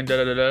was the time.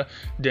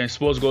 Then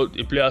Spurs got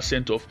a player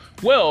sent off.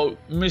 Well,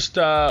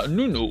 Mr.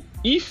 Nuno,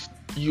 if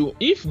the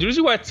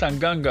reason why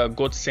Tanganga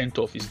got sent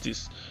off is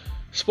this: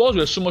 Spurs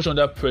were so much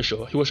under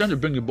pressure. He was trying to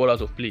bring the ball out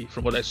of play,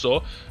 from what I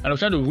saw, and he was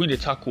trying to win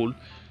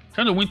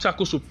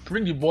tackles to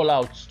bring the ball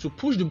out, to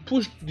push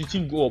the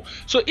team go up.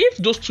 So if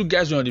those two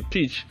guys were on the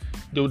pitch,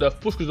 they would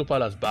have pushed Crystal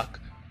Palace back.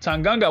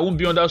 Tanganga won't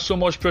be under so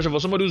much pressure for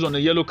somebody who's on a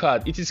yellow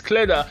card. It is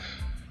clear that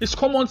it's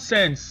common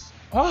sense.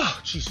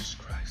 Jesus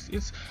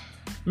Christ!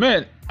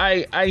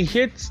 I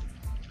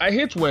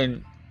hate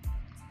when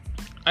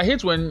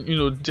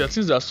there are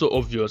things that are so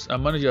obvious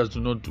and managers do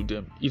not do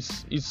them.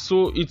 It's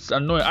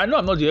annoying. I know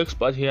I'm not the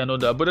expert here and all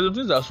that, but there are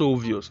things that are so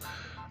obvious.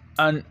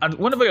 And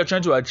whenever you're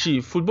trying to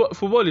achieve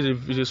football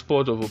is a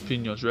sport of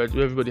opinions, right?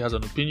 Everybody has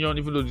an opinion,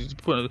 even though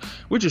people,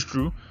 which is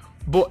true,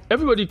 but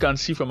everybody can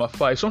see from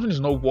afar if something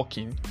is not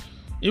working.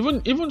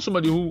 Even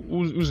somebody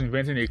who's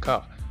inventing a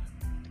car,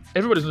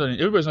 everybody's not an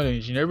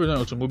engineer, everybody's not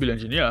an automobile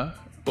engineer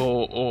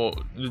or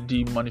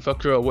the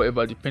manufacturer or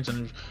whatever, the paint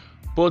and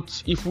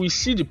But if we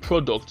see the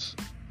product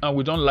and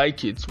we don't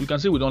like it, we can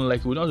say we don't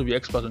like it. We don't have to be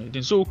experts on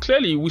it. So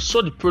clearly, we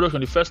saw the product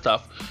on the first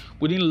half.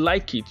 We didn't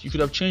like it. You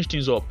should have changed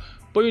things up,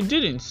 but you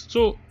didn't.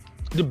 So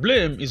the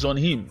blame is on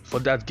him for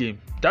that game.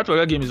 That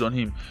game is on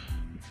him.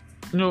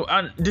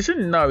 And the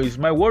thing now is,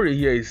 my worry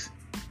here is,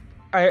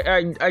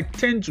 I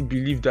tend to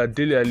believe that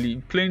Dele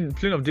Alli, playing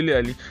of Dele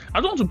Alli,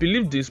 I don't want to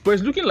believe this, but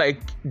it's looking like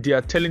they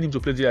are telling him to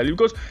play Dele Alli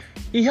because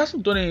he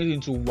hasn't done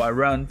anything to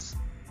warrant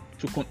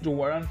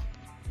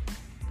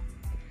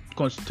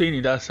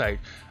containing that side.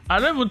 I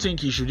don't even think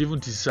he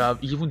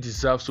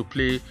deserves to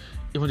play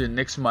even the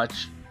next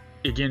match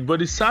again. But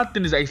the sad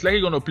thing is that he's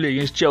likely going to play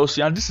against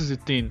Chelsea, and this is the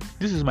thing.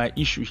 This is my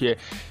issue here.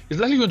 He's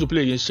likely going to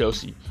play against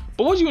Chelsea.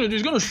 But what he's going to do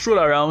is going to stroll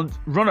around,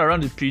 run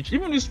around the pitch.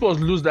 Even if Spurs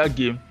lose that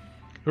game,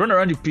 run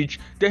around the pitch,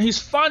 then his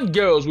fan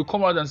girls will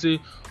come out and say,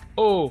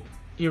 "Oh,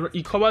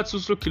 he covered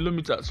so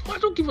kilometers." Well, I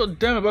don't give a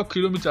damn about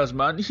kilometers,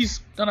 man.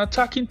 He's an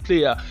attacking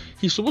player.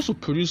 He's supposed to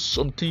produce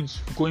some things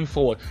going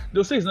forward.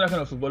 They'll say he's not that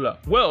kind of footballer.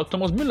 Well,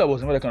 Thomas Müller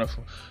was never that kind of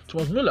footballer.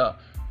 Thomas Müller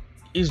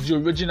is the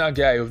original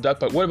guy of that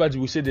part. Whatever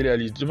we say Dele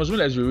Alli, Thomas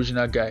Müller is the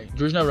original guy,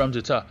 the original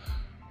Ramsey.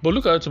 But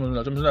look at Thomas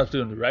Müller. Thomas Müller has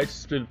played on the right.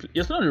 He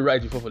has played on the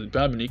right before for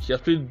Bayern Munich. He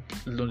has played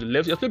on the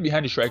left. He has played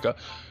behind the striker.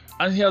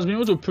 And he has been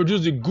able to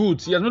produce the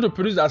goods. He has been able to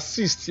produce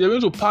assists. He has been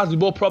able to pass the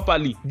ball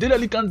properly. Dele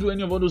Alli can't do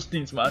any of all those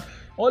things, man.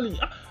 God,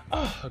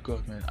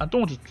 man. I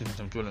don't want to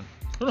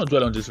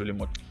dwell on this really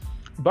much.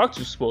 Back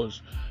to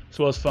Spurs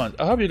fans.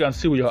 I hope you can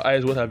see with your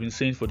eyes what I've been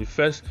saying for the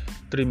first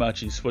 3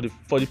 matches. For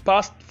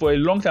a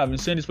long time, I've been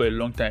saying this for a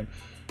long time.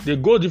 The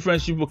goal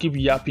difference people keep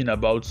yapping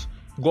about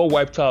got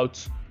wiped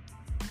out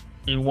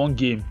in one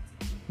game.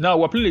 Now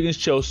we're playing against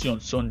Chelsea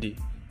on Sunday.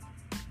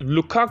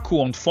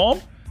 Lukaku on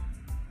form?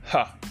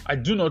 I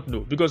do not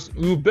know, because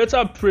we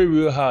better pray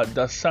real hard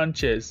that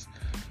Sanchez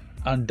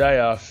and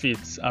Dyer are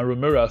fit and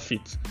Romero are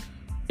fit.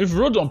 If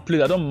Rodon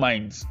plays, I don't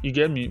mind, you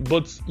get me,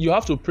 but you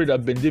have to pray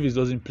that Ben Davies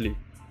doesn't play.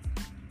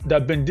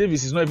 That Ben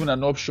Davies is not even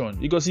an option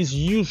because he's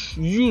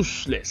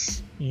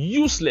useless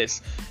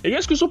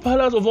against Crystal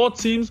Palace of all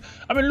teams.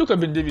 I mean, look at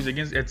Ben Davies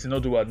against Edson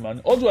Odward,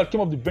 man. Odward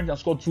came off the bench and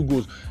scored 2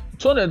 goals.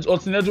 Turned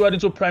Edson Odward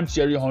into prime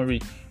Thierry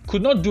Henry.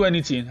 Could not do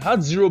anything.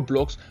 Had 0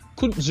 blocks.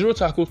 0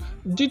 tackles.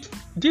 Did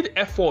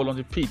F-all on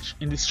the pitch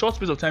in the short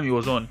space of time he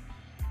was on,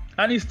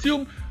 and he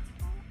still.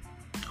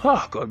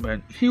 Oh God,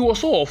 man, he was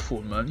so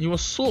awful, man. He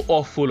was so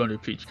awful on the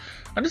pitch.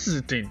 And this is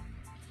the thing.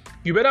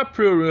 You better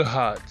pray real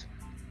hard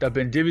that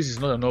Ben Davies is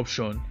not an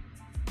option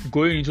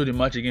going into the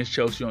match against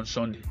Chelsea on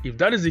Sunday. If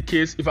that is the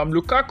case, if I'm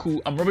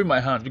Lukaku, I'm rubbing my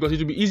hands, because it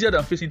will be easier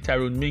than facing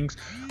Tyrone Mings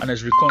and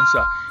Ezri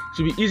Konsa.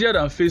 It will be easier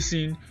than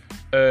facing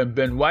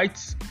Ben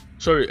White.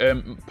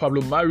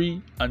 Pablo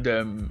Mari and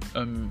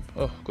Pablo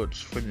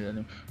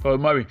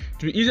Mari.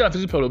 It will be easier than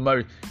facing Pablo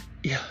Mari.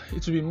 Yeah,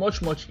 it will be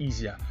much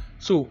easier.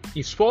 So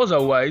if Spurs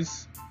are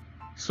wise,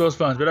 Spurs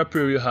fans better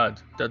pray real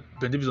hard that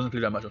Ben Davies doesn't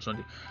play that match on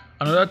Sunday.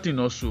 Another thing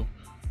also,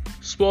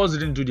 Spurs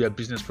didn't do their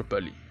business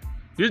properly.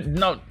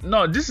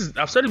 This is,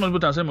 I've said it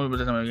multiple times,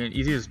 again.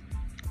 It is.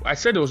 I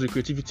said there was a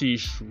creativity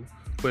issue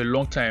for a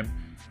long time.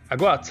 I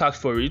got attacked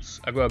for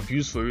it. I got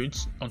abused for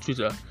it on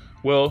Twitter.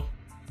 Well,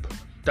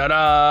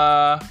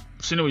 ta-da!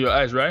 Seen it with your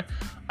eyes, right?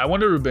 I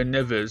wanted Ruben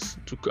Neves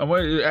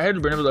I had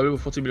Ruben Neves available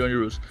for 40 million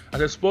euros. I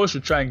said Spurs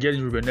should try and get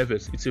Ruben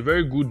Neves. It's a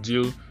very good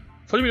deal.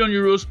 40 million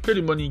euros, pay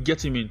the money,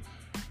 get him in.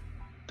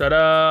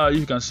 Ta-da!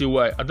 You can see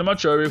why. Adama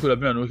Traore could have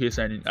been an okay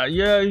signing.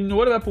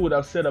 Whatever people would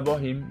have said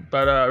about him,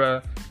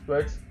 right?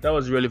 That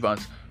was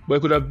irrelevant. But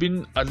it could have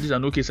been at least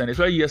an okay signing. That's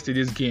why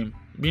yesterday's game,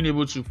 being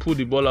able to pull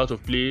the ball out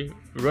of play,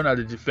 run at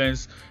the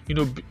defense,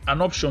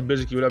 an option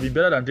basically would have been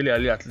better than Dele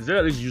Alli. At least Dele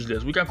Alli is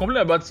useless. We can complain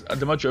about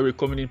Adama Traore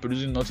coming in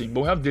producing nothing,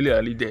 but we have Dele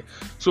Alli there.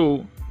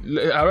 So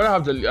I'd rather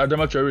have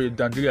Adama Traore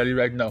than Dele Alli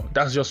right now.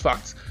 That's just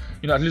facts.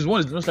 At least one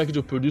is most likely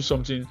to produce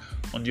something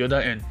on the other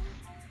end.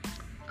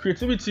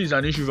 Creativity is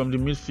an issue from the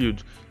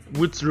midfield.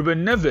 With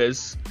Ruben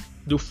Neves,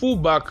 the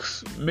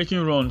fullbacks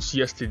making runs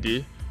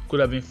yesterday could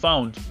have been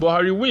found, but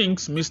Harry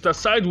Winks, Mr.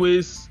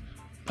 Sideways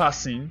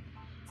passing,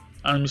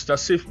 and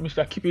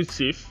Mr. Keep It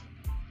Safe,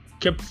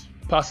 kept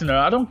passing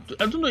around.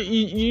 I don't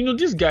know.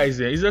 These guys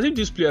there, it's as if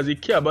these players, they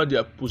care about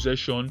their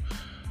possession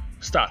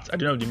stats at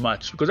the end of the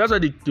match, because that's why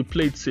they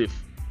play it safe.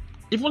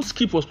 Even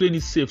Skip was playing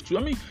it safe too.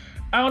 I mean,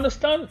 I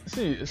understand.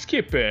 See,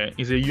 Skip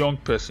is a young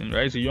person,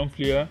 right? He's a young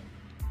player.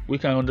 We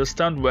can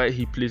understand why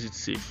he plays it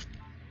safe.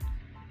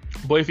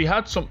 But if he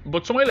had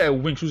somebody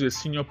like Winks, who's a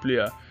senior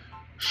player,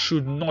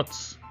 should not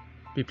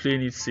be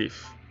playing it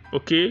safe.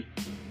 Okay?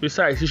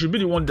 Besides, he should be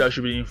the one that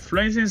should be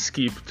influencing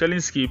Skip, telling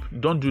Skip,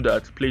 don't do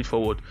that, play it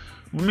forward.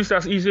 He's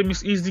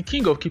the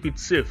king of keep it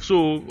safe.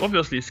 So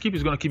obviously Skip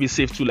is gonna keep it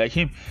safe too, like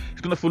him.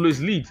 He's gonna follow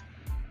his lead.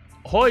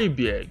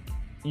 Højbjerg,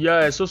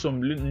 I saw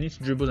some neat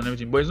dribbles and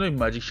everything, but he's not a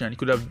magician. He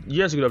could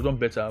have done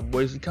better,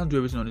 but he can't do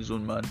everything on his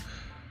own, man.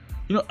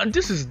 And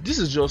this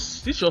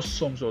just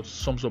sums up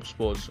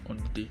Spurs on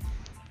the day.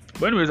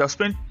 But anyways, I've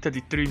spent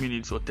 33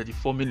 minutes or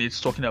 34 minutes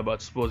talking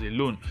about Spurs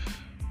alone.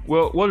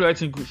 Well, what do I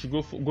think we should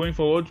go for going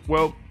forward?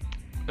 Well,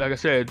 like I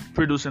said,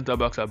 pray those centre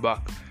backs are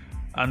back.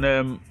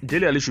 and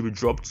Dele Alli should be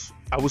dropped.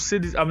 I would say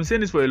this. I've been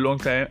saying this for a long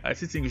time. I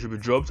still think it should be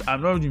dropped.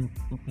 I'm not even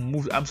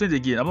moved. I'm saying it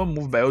again. I'm not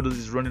moved by all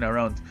those running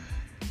around.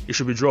 It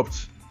should be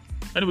dropped.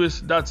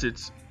 Anyways, that's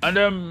it.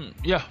 And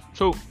yeah.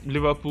 So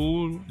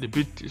Liverpool, they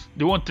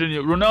won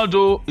 3-0.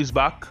 Ronaldo is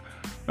back.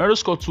 Ronaldo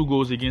scored 2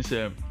 goals against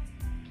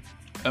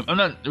I'm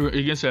not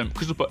against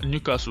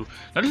Newcastle.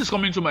 Now this is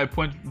coming to my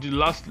point. The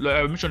last, like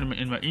I mentioned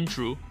in my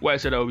intro, where I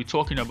said I will be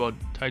talking about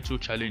title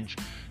challenge.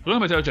 Talking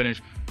about title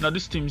challenge. Now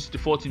these teams, the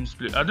 4 teams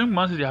play. I think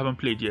Man City haven't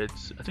played yet.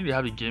 I think they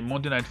have a game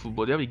Monday Night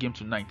Football. They have a game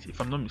tonight,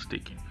 if I'm not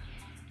mistaken.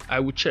 I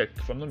will check.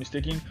 If I'm not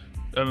mistaken,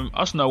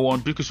 Arsenal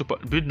won.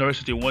 Beat Norwich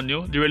City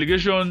 1-0. The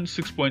relegation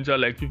 6-pointer,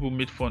 like people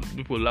made fun,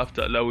 people laughed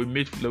at. Like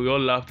we all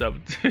laughed at.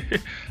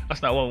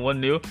 Arsenal won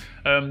 1-0.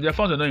 Their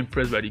fans are not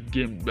impressed by the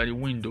game, by the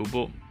win though,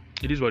 but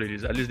it is what it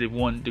is. At least they've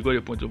won. They got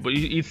a point. But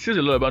it says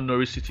a lot about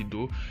Norwich City,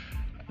 though.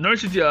 Norwich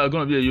City are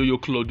going to be a yo-yo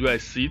club, do I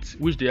see it?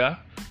 Which they are.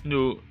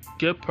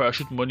 Get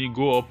parachute money,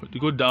 go up, they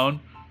go down,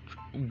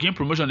 gain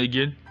promotion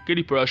again, get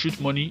the parachute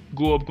money,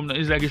 go up, come down.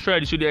 It's like a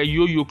Friday. So they're a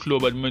yo-yo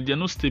club at the moment. There's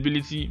no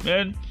stability,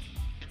 man.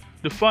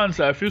 The fans,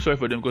 I feel sorry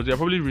for them because they're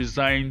probably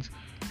resigned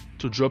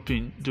to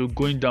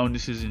going down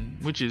this season,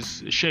 which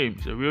is a shame.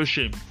 It's a real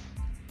shame.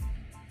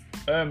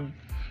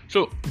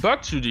 So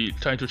back to the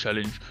title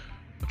challenge.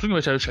 Talking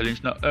about title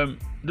challenge now,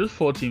 those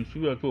 4 teams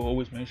people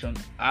always mention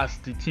as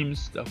the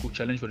teams that could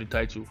challenge for the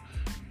title: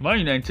 Man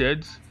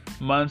United,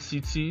 Man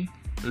City,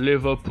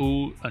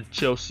 Liverpool, and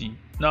Chelsea.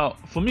 Now,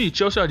 for me,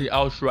 Chelsea are the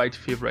outright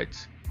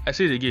favourites. I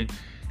say it again: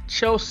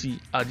 Chelsea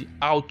are the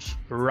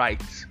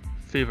outright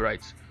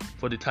favourites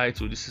for the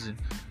title this season.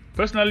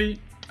 Personally,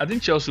 I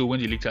think Chelsea will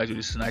win the league title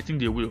this season. I think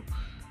they will.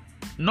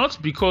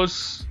 Not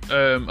because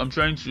I'm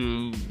trying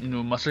to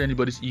massage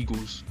anybody's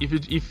egos.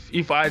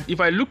 If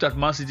I looked at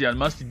Man City and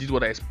Man City did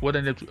what I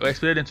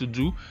expected them to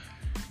do,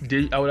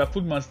 I would have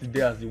put Man City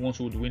there as the ones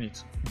who would win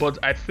it. But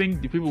I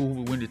think the people who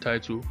will win the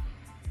title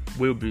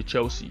will be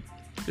Chelsea.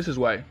 This is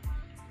why.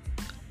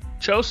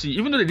 Chelsea,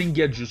 even though they didn't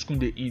get Jules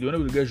Koundé in, they were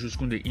able to get Jules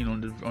Koundé in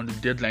on the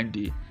deadline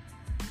day.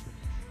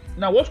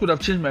 Now, what would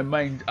have changed my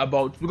mind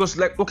about, because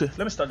okay, let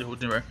me start the whole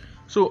thing, right?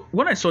 So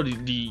when I saw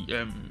when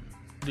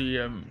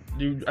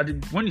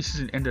the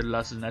season ended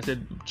last season, I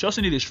said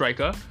Chelsea need a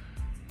striker,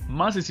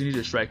 Man City need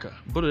a striker.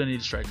 Both of them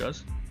need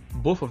strikers.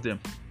 Both of them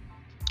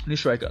need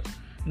strikers.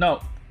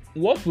 Now,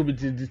 what will be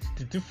the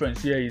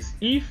difference here is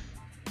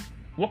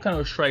what kind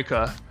of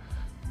striker,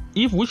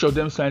 if which of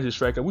them signs a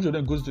striker, which of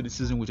them goes into the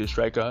season with a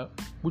striker,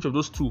 which of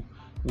those two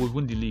will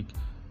win the league.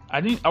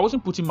 I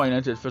wasn't putting Man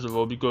United first of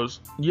all because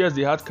yes,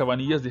 they had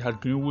Cavani, yes, they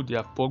had Greenwood, they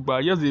have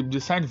Pogba, yes, they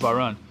signed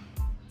Varane,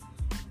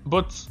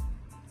 but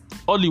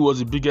Oli was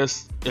the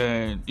biggest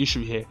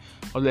issue here.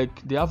 I was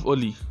like, they have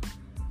Oli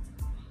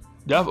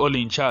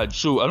in charge.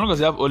 So as long as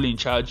they have Oli in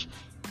charge,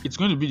 it's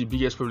going to be the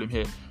biggest problem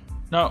here.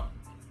 Now,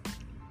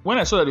 when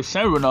I saw that they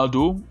signed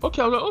Ronaldo,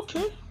 okay, I was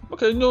like,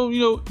 okay,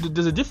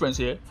 there's a difference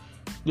here.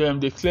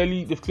 They've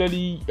clearly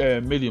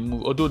made a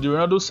move. Although the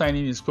Ronaldo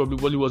signing is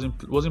probably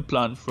wasn't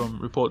planned from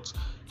reports.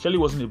 Clearly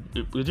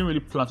they didn't really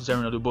plan to sign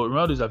Ronaldo, but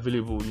Ronaldo is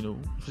available.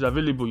 If he's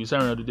available, you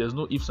sign Ronaldo. There's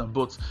no ifs and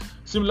buts.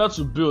 Similar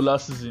to Bale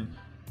last season.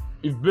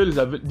 If Bale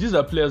is these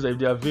are players that if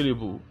they're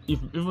available, if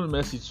even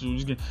Messi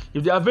too,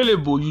 if they're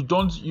available, you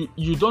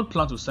don't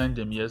plan to sign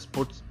them, yes,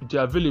 but if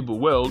they're available,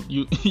 well,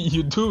 you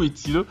you do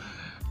it,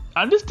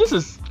 And this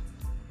is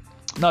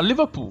now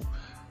Liverpool.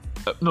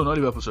 No, not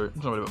Liverpool. Sorry,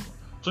 I'm talking about Liverpool.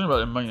 I'm talking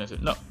about Man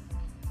United. Now,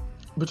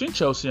 between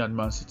Chelsea and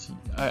Man City,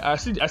 I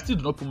still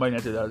do not put Man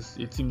United as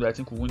a team that I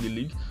think will win the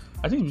league.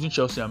 I think between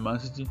Chelsea and Man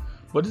City,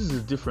 but this is the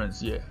difference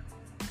here.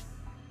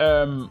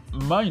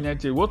 Man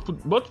United, what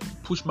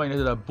pushed Man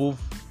United above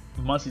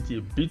Man City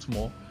a bit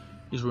more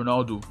is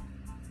Ronaldo.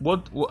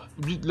 What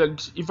like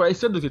if I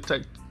said look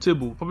at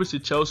table, probably say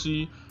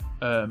Chelsea,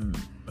 Man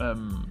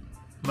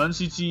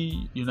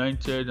City,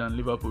 United, and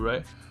Liverpool,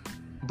 right?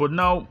 But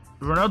now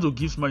Ronaldo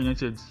gives Man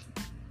United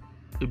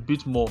a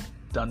bit more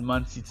than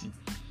Man City,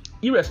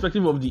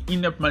 irrespective of the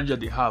inept manager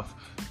they have.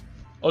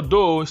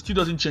 Although it still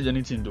doesn't change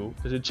anything, though.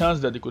 There's a chance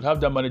that they could have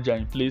that manager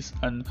in place,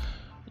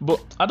 but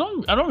I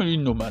don't really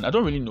know, man. I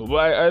don't really know.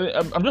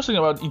 But I'm just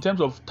thinking about in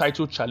terms of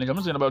title challenge. I'm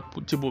not saying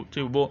about table.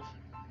 But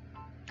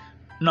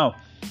now,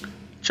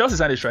 Chelsea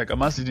signed a striker.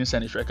 Man City didn't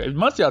sign a striker. If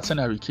Man City had signed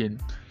Harry Kane,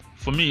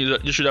 for me,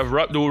 they should have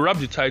they will wrap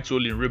the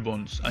title in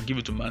ribbons and give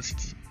it to Man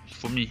City.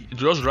 For me, they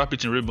just wrap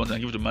it in ribbons and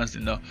give it to Man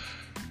City now.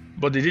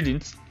 But they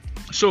didn't.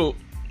 So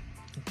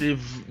they're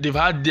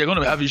going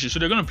to have issues. So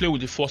they're going to play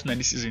with the first 9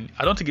 this season.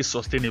 I don't think it's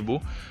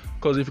sustainable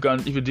because if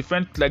you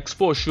defend like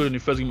Spurs showed in the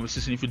first game of the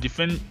season, if you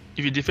defend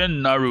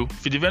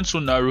so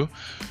narrow,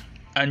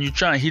 and you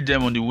try and hit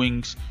them on the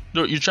wings,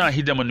 you try and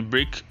hit them on the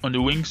break on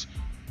the wings,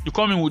 you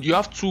come in with you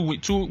have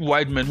two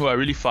wide men who are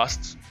really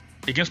fast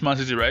against Man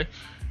City, right?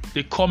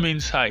 They come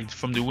inside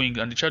from the wing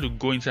and they try to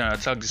go inside and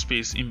attack the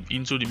space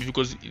into the midfield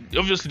because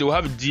obviously they will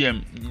have a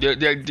DM.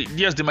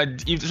 Yes, they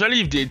might,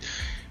 especially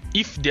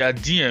if they are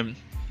DM.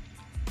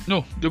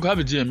 No, they could have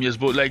a DM, yes,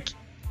 but like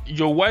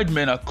your wide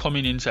men are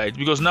coming inside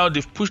because now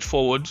they've pushed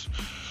forward.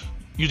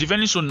 you're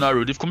defending so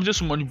narrow. They've committed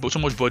so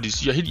much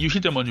bodies. You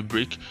hit them on the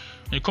break,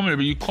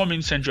 and you come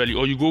in centrally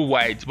or you go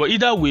wide. But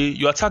either way,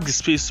 you attack the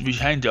space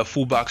behind their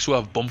fullbacks who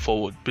have bomb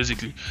forward.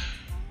 Basically,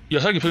 you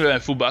attack the space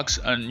behind fullbacks,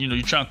 and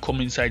you try and come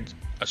inside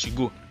as you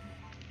go.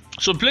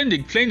 So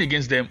playing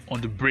against them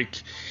on the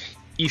break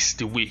is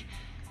the way.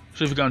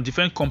 So if you can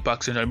defend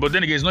compact centrally, but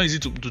then again, it's not easy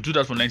to do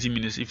that for 90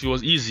 minutes. If it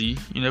was easy,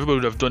 everybody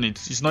would have done it.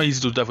 It's not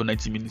easy to do that for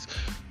 90 minutes.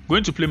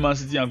 Going to play Man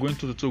City and going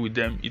toe-to-toe with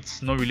them,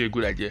 it's not really a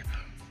good idea.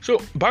 So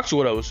back to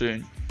what I was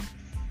saying.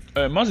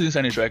 Man City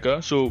signed a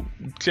striker, so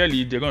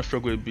clearly they're going to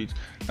struggle a bit.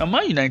 Now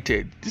Man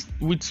United,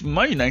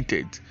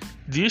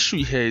 the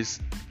issue here is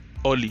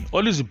Oli.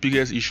 Oli is the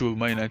biggest issue with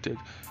Man United.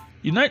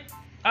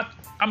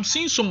 I'm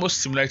seeing so much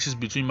similarities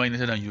between Man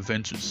United and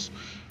Juventus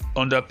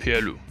under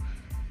Pirlo.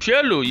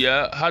 Pirlo,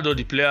 had all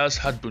the players,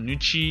 had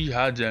Bonucci,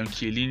 had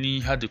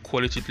Chiellini, had the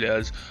quality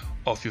players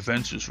of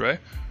Juventus, right?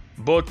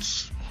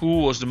 But who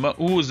was the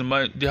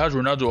man? They had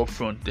Ronaldo up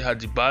front. They had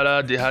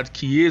Dybala. They had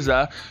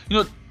Chiesa.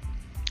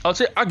 I'll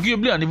say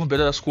arguably an even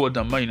better squad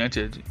than Man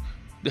United.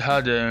 They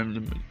had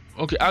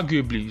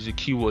arguably is a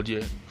key word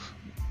here.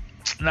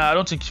 Nah, I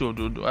don't think so,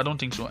 dude. I don't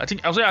think so. I'll say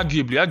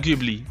arguably.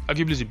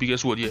 Arguably is the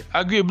biggest word here.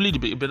 Arguably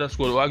the better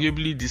squad, or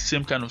arguably the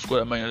same kind of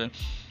squad as Man United.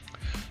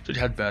 So they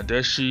had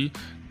Bernardeschi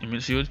in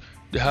midfield.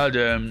 They had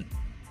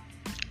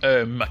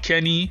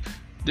McKennie.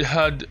 They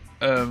had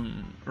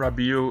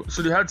Rabiot.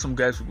 So they had some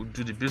guys who could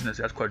do the business.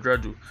 They had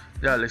Cuadrado.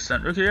 They had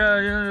Alexander. Okay,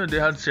 yeah. They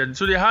had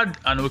so they had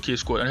an okay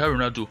squad. And they had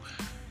Ronaldo.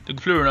 They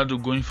could play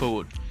Ronaldo going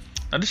forward.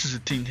 Now this is the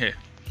thing here.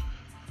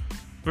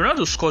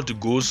 Ronaldo scored the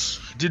goals,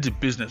 did the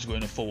business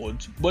going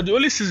forward. But the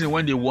only season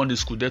when they won the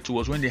Scudetto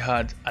was when they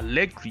had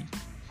Allegri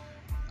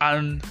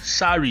and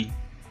Sarri.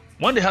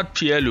 When they had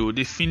Pirlo,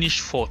 they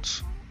finished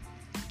fourth.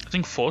 I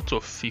think fourth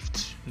or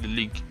fifth in the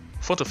league.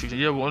 Fourth or fifth.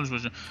 Yeah, one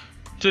version.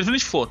 So they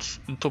finished fourth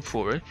in top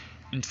four, right?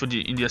 In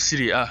their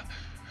Serie A.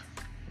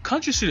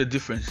 Can't you see the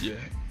difference here?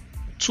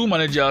 Two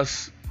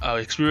managers are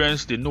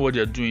experienced, they know what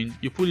they're doing.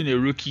 You put in a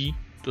rookie,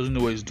 doesn't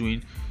know what he's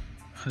doing,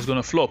 he's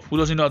gonna flop. Who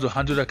doesn't know how to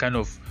handle that kind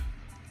of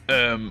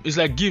it's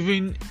like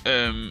giving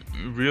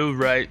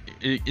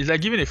it's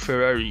like giving a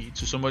Ferrari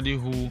to somebody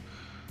who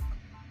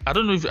I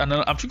don't know if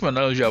I'm thinking of an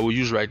analogy I will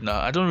use right now.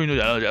 I don't really know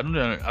the analogy.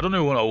 I don't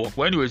know when I work.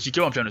 But anyways, you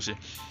get what I'm trying to say.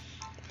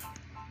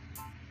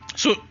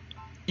 So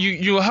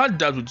you had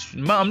that with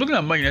I'm looking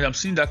at Man United. I'm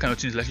seeing that kind of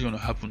thing is likely going to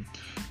happen.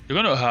 You're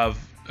going to have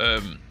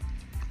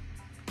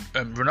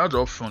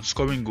Ronaldo up front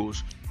scoring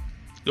goals.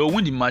 They'll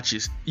win the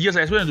matches. Yes,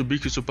 I expect them to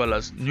beat Crystal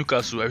Palace,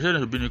 Newcastle. I expect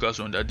them to beat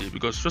Newcastle on that day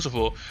because first of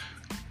all,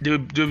 they'll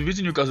be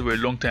beating Newcastle for a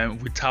long time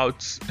without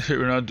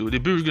Ronaldo. They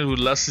beat Newcastle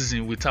last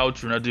season without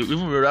Ronaldo,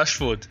 even with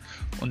Rashford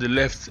on the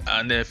left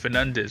and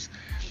Fernandes.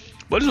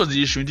 But this was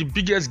the issue. In the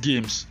biggest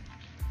games,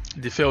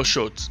 they fell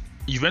short.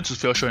 Juventus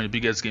fell short in the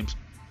biggest games.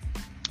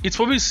 It's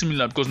probably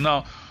similar because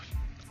now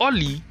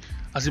Oli,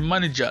 as a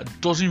manager,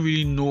 doesn't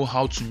really know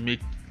how to make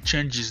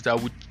changes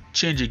that would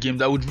change a game,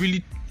 that would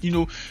really,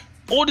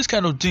 all these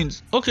kind of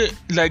things. Okay,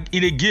 like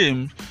in a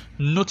game,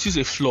 notice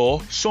a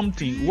flaw,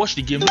 something, watch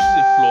the game, notice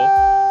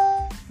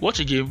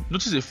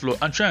a flaw,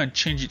 and try and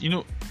change it.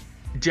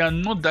 They are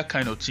not that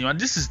kind of team, and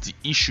this is the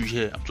issue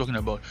here I'm talking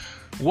about.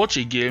 Watch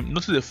a game,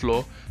 notice a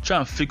flaw, try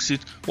and fix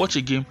it. Watch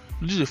a game,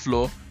 notice a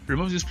flaw,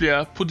 remove this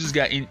player, put this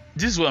guy in.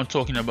 This is what I'm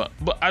talking about.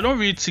 But I don't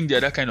really think they're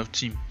that kind of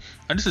team,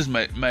 and this is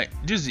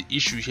this is the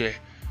issue here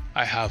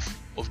I have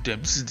of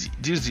them. This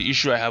is the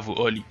issue I have with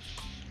Oli.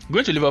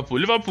 Going to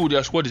Liverpool,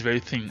 their squad is very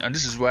thin, and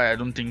this is why I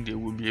don't think they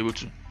will be able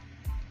to.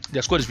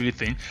 Their squad is really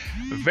thin,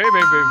 very,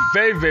 very, very,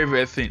 very, very,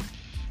 very thin.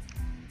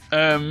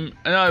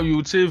 Now you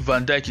would say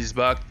Van Dijk is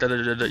back.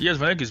 Yes,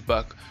 Van Dijk is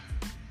back.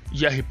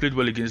 Yeah, he played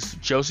well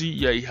against Chelsea.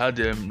 Yeah, he had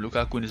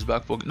Lukaku in his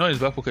back pocket. Not in his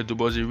back pocket, but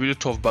it was a really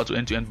tough battle,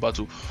 end-to-end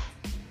battle.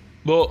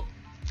 But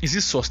is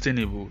it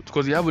sustainable?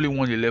 Because they have only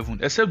won 11,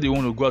 except they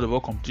want to go out of all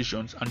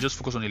competitions and just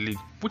focus on the league,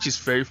 which is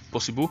very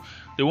possible.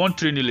 They won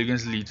 3-0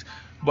 against Leeds,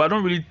 but I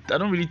don't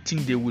really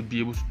think they would be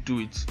able to do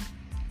it.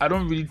 I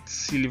don't really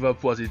see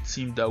Liverpool as a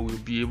team that will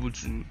be able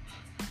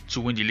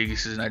to win the league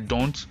this season. I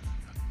don't.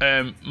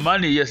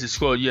 Mane, yes, he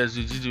scored. Yes,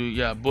 he did.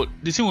 Yeah, but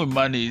the thing with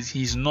Mane is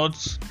he's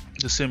not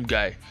the same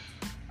guy.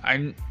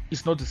 And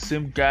it's not the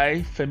same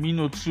guy.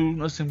 Firmino too,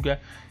 not the same guy.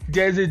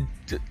 There's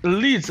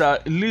Leeds are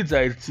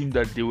a team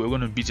that they were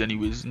going to beat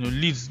anyways.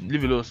 Leeds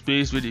leave a lot of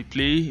space where they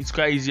play. It's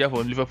quite easier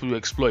for Liverpool to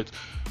exploit.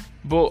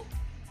 But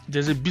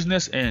there's a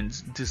business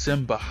end.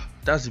 December.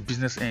 That's the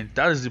business end.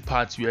 That is the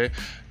part where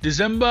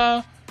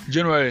December,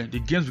 January, the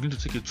games begin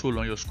to take a toll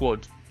on your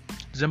squad.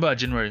 December and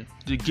January,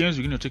 the games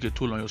begin to take a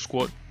toll on your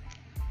squad.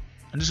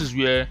 And this is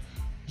where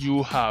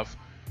you have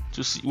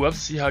to see. We have to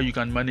see how you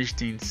can manage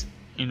things.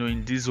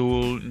 In this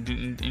whole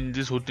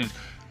thing,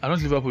 I don't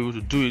think Liverpool able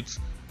to do it.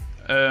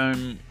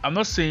 I'm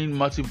not saying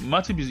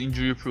Matip is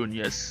injury prone,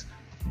 yes,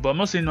 but I'm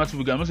not saying Matip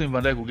will get. I'm not saying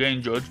Van Dijk will get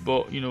injured.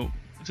 But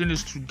between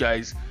these two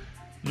guys,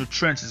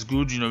 Trent is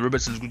good.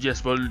 Robertson is good,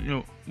 yes. But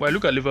when I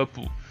look at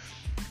Liverpool,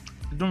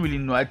 I don't really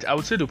know. I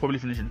would say they'll probably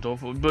finish in top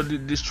four.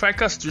 But the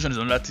striker situation is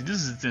on that. This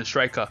is the thing,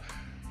 striker.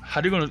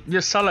 are they going to?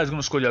 Yes, Salah is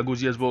going to score their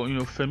goals, yes, but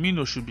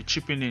Firmino should be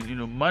chipping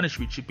in. Mane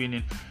should be chipping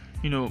in.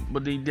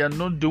 But they are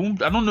not. They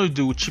won't. I don't know if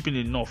they will chip in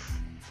enough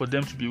for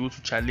them to be able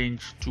to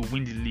challenge to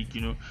win the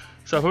league.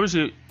 So I probably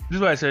say this is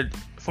why I said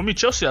for me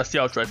Chelsea are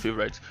still outright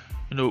favourites.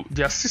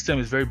 Their system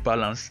is very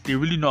balanced. They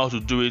really know how to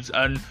do it,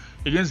 and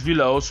against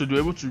Villa also they're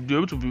able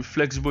to be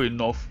flexible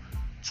enough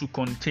to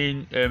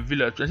contain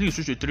Villa. I think it's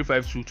switched to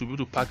 3-5-2 to be able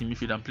to pack the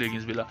midfield and play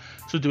against Villa.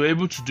 So they were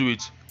able to do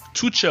it.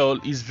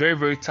 Tuchel is very,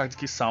 very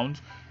tactically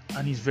sound,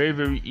 and he's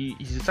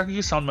he's a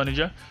tactically sound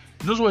manager.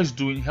 He knows what he's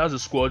doing. He has a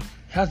squad,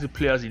 he has the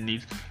players he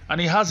needs,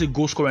 and he has a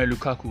goal scorer in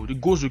Lukaku. The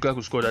goals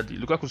Lukaku scored that day.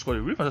 Lukaku scored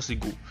a really fantastic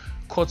goal,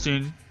 caught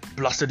in,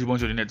 blasted the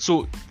bunch of the net.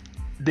 So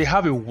they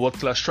have a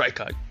world-class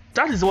striker.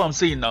 That is what I'm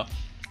saying now.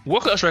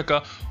 World-class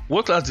striker,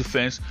 world-class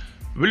defense,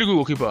 really good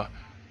goalkeeper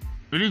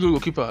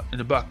in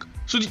the back.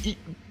 So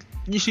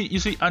you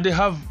see, and they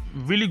have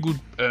really good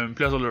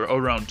players all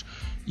around.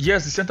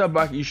 Yes, the centre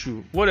back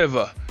issue,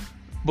 whatever,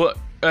 but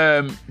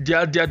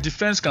their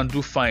defense can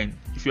do fine.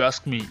 If you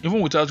ask me,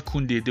 even without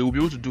Koundé, they will be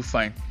able to do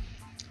fine.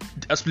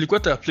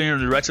 Azpilicueta playing on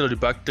the right side of the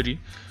back three.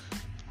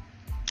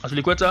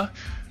 Azpilicueta,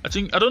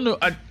 I don't know.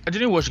 I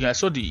didn't watch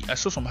the game. I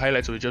saw some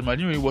highlights of it. I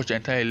didn't really watch the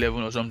entire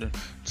 11 or something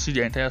to see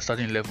the entire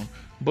starting 11.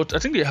 But I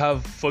think they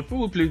have, for people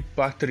who play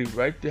back three,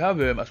 right? They have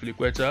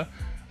Azpilicueta.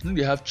 I think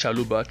they have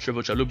Trevor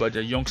Chalobah,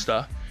 the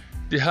youngster.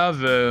 They have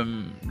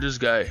this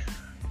guy,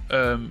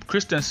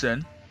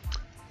 Christensen.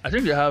 I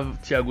think they have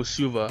Thiago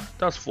Silva.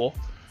 That's 4.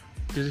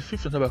 There's a 5th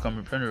centre back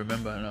I'm trying to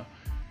remember now.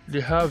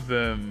 They have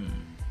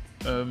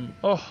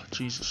oh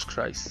Jesus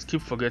Christ,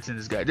 keep forgetting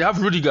this guy. They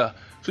have Rudiger.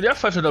 So they have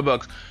 5 centre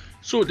backs.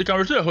 So they can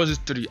rotate across these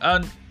 3.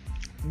 And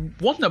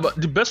one thing about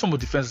the best form of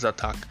defense is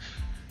attack.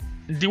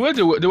 The way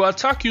they will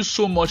attack you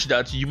so much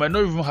that you might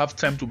not even have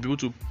time to be able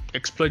to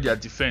exploit their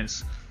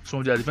defense, some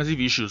of their defensive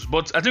issues.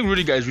 But I think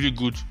Rudiger is really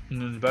good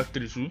in the back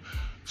 3 too.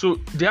 So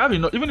they have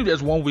enough. Even if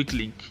there's one weak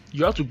link,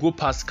 you have to go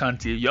past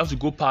Kante. You have to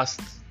go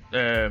past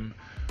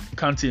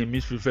Kante in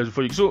midfield first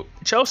before you. So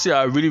Chelsea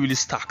are really, really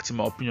stacked in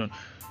my opinion.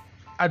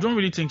 I don't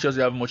really think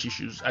Chelsea have much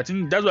issues. I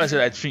think that's why I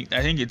said I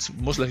think it's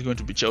most likely going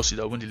to be Chelsea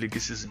that win the league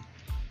this season.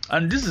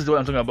 And this is what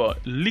I'm talking about.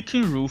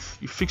 Leaking roof,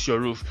 you fix your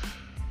roof.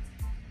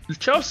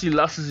 Chelsea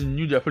last season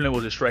knew their problem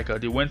was a striker.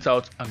 They went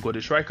out and got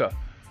a striker.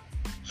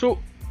 So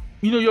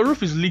your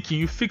roof is leaking,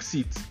 you fix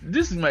it.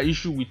 This is my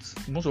issue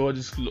with most of all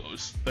these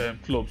clubs,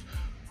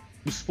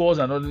 with Spurs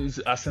and all these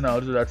Arsenal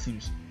and other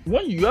teams.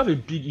 When you have a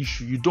big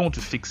issue, you don't want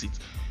to fix it.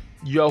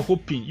 You are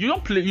hoping. You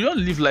don't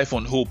live life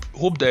on hope.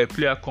 Hope that a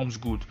player comes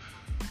good.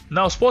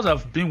 Now Spurs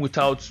have been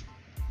without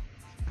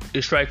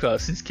a striker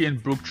since Kane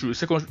broke through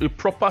a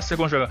proper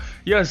second striker.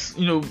 Yes,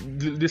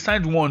 they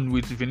signed one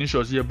with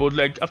Vinicius here, but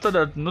like after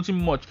that,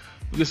 nothing much.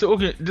 They say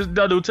okay,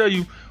 they'll tell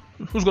you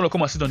who's gonna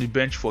come and sit on the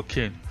bench for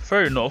Kane.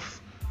 Fair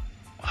enough.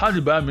 How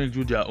did Bayern Munich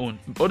do their own?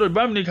 Although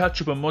Bayern Munich had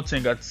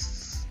Choupo-Moting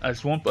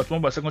at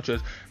one by second choice,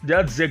 they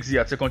had Zexi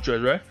at second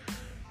choice, right?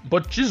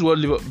 But this is what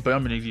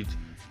Bayern Munich did.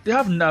 They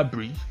have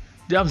Gnabry,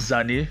 they have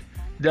Zane,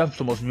 they have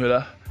Thomas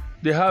Müller,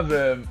 they have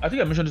I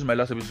think I mentioned this in my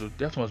last episode.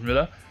 They have Thomas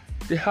Müller,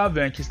 they have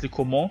Kingsley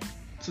Coman.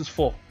 This is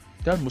 4.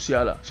 They have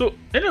Musiala. So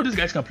any of these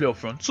guys can play up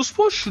front. So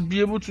Spurs should be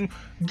able to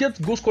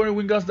get goal scoring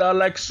wingers that are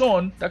like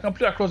Son that can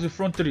play across the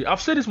front 3. I've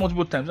said this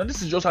multiple times, and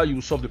this is just how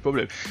you solve the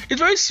problem. It's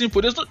very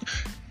simple.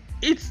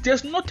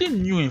 There's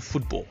nothing new in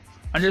football,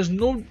 and there's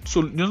no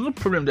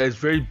problem that is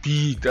very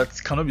big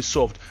that cannot be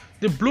solved.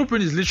 The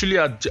blueprint is literally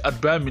at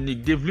Bayern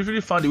Munich. They've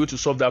literally found a way to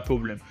solve that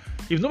problem.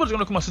 If nobody's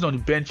gonna come and sit on the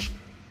bench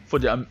for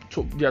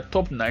their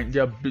top 9,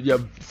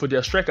 for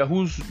their striker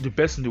who's the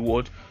best in the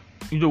world,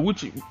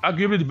 which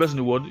arguably the best in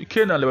the world,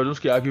 Kane and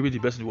Lewandowski are arguably the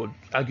best in the world,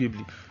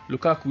 arguably.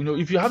 Lukaku,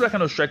 if you have that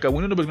kind of striker, we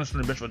know nobody's gonna sit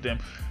on the bench for them.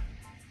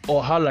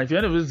 Or Haaland, if you're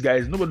any of these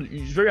guys,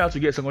 it's very hard to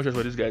get second choice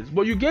for these guys.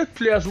 But you get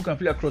players who can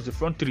play across the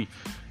front 3.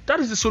 That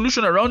is the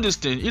solution around this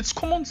thing. It's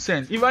common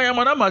sense. If I am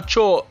an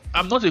amateur,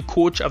 I'm not a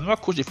coach, I've never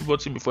coached a football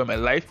team before in my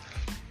life.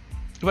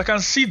 If I can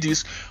see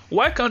this,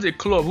 why can't a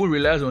club who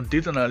relies on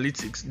data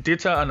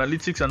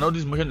analytics and all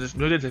this motion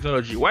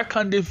technology, why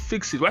can't they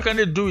fix it? Why can't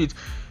they do it?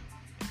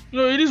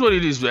 It is what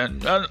it is,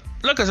 man. And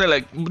like I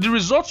said, the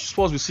results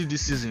Spurs we see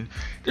this season,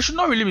 they should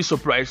not really be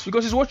surprised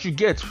because it's what you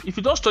get. If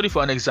you don't study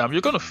for an exam,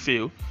 you're gonna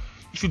fail.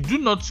 If you do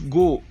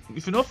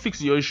not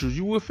fix your issues,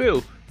 you will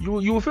fail. You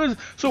will fail.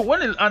 So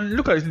and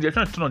look at it, they're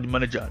trying to turn on the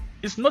manager.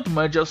 It's not the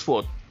manager's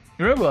fault.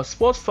 Remember,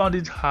 Spurs found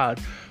it hard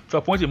to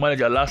appoint a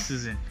manager last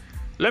season.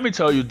 Let me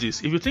tell you this: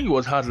 if you think it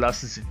was hard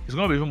last season, it's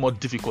going to be even more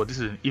difficult this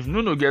season. If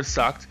Nuno gets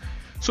sacked,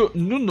 so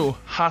Nuno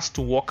has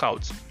to walk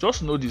out.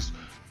 Just know this: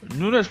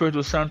 Nuno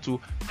Espirito Santo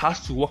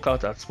has to walk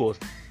out at Spurs.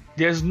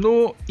 There's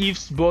no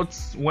ifs,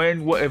 buts,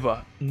 when,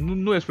 whatever.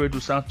 Nuno Espirito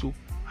Santo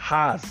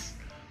has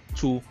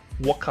to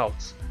walk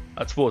out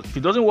at Spurs. If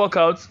it doesn't work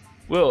out,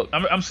 well,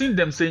 I'm seeing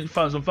them saying,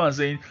 some fans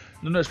saying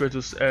Nuno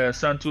Espirito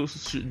Santo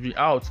should be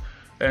out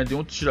and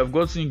they should have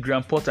gotten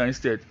Graham Potter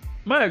instead.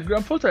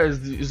 Graham Potter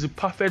is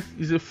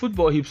a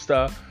football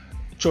hipster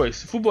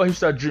choice, football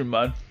hipster dream,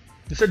 man.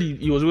 He said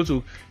he was able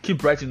to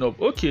keep writing up.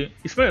 Okay,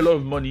 he spent a lot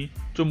of money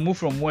to move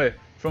from where?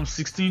 from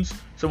 16th,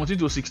 17th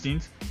to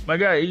 16th. My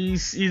guy, they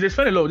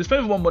spend a lot. They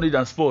spend more money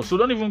than Spurs. So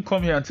don't even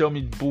come here and tell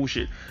me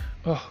bullshit.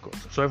 Oh God,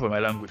 sorry for my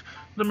language.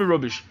 Don't be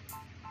rubbish.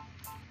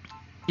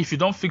 If you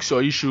don't fix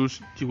your issues,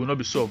 it will not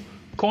be solved.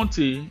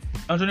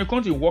 Antonio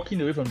Conte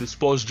walking away from the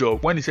Spurs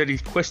job when he said he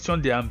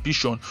questioned their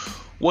ambition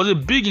was a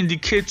big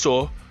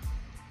indicator,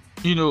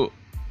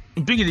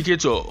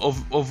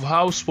 of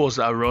how Spurs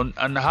are run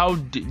and how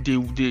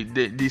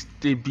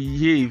they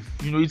behave.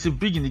 It's a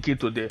big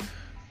indicator there.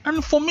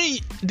 And for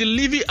me, the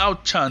Levy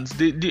out chance,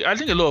 I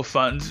think a lot of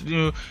fans,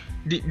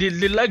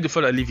 they like the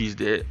fact that Levy is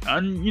there,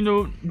 and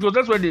because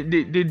that's why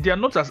they are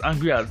not as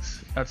angry at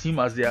him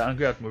as they are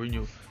angry at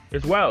Mourinho.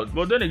 It's wild,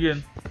 but then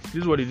again, this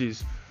is what it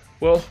is.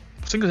 Well,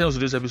 single to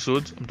this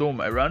episode, I'm done with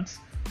my rants.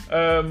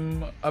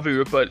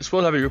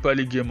 Spurs have a Europa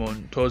League game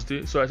on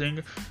Thursday, so I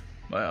think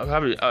I'm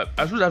supposed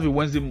to have a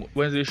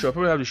Wednesday show. I'll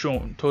probably have the show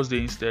on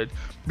Thursday instead.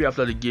 Maybe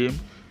after the game.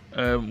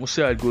 We'll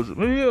see how it goes.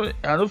 Maybe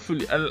and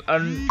hopefully, and like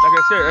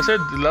I said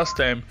the last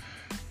time,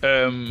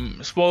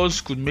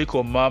 Spurs could make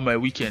or mar my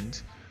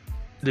weekend.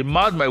 They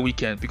marred my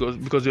weekend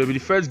because they'll be the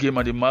first game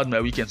and they marred my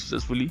weekend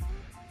successfully.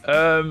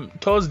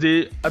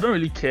 Thursday, I don't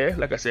really care.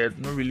 Like I said,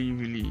 not really.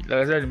 Like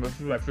I said in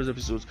my first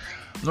episodes,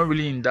 I'm not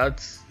really in that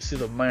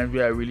state of mind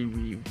where I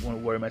really want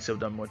to worry myself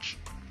that much.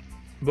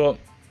 But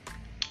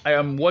I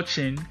am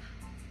watching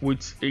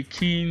with a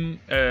keen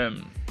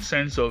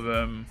sense of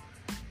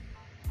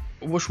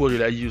which word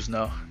did I use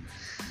now?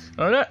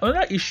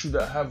 Another issue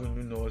that I have with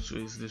Nuno also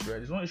is this, right?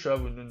 There's one issue I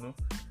have with Nuno.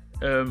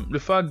 The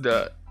fact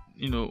that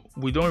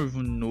we don't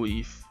even know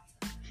if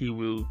he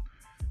will.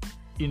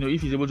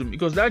 If he's able to,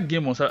 because that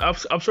game was. I'm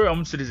sorry, I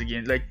won't say this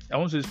again. Like, I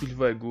won't say this quickly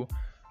before I go.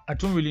 I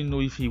don't really know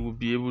if he will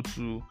be able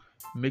to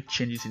make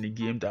changes in the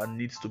game that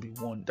needs to be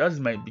won. That's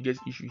my biggest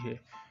issue here.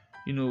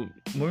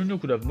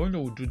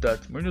 Mourinho would do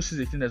that. Mourinho sees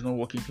a thing that's not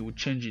working, he would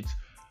change it.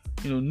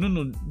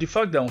 No. The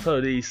fact that on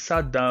Saturday he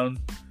sat down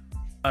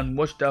and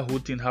watched that whole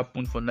thing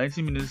happen for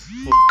 90 minutes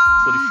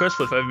for the first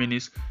 45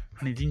 minutes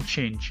and he didn't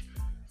change.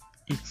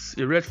 It's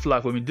a red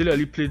flag for me. Dele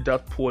Alli played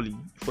that poorly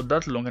for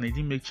that long and he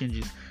didn't make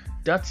changes.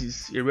 That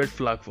is a red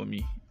flag for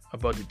me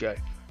about the guy.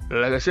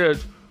 Like I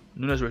said,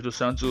 Nuno Espirito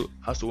Santo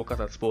has to work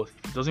out at Spurs.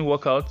 If it doesn't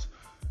work out,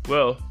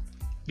 well,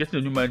 getting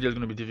a new manager is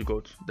going to be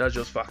difficult. That's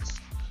just facts.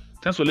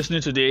 Thanks for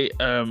listening today.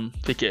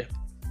 Take care.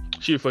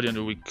 See you for the end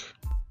of the week.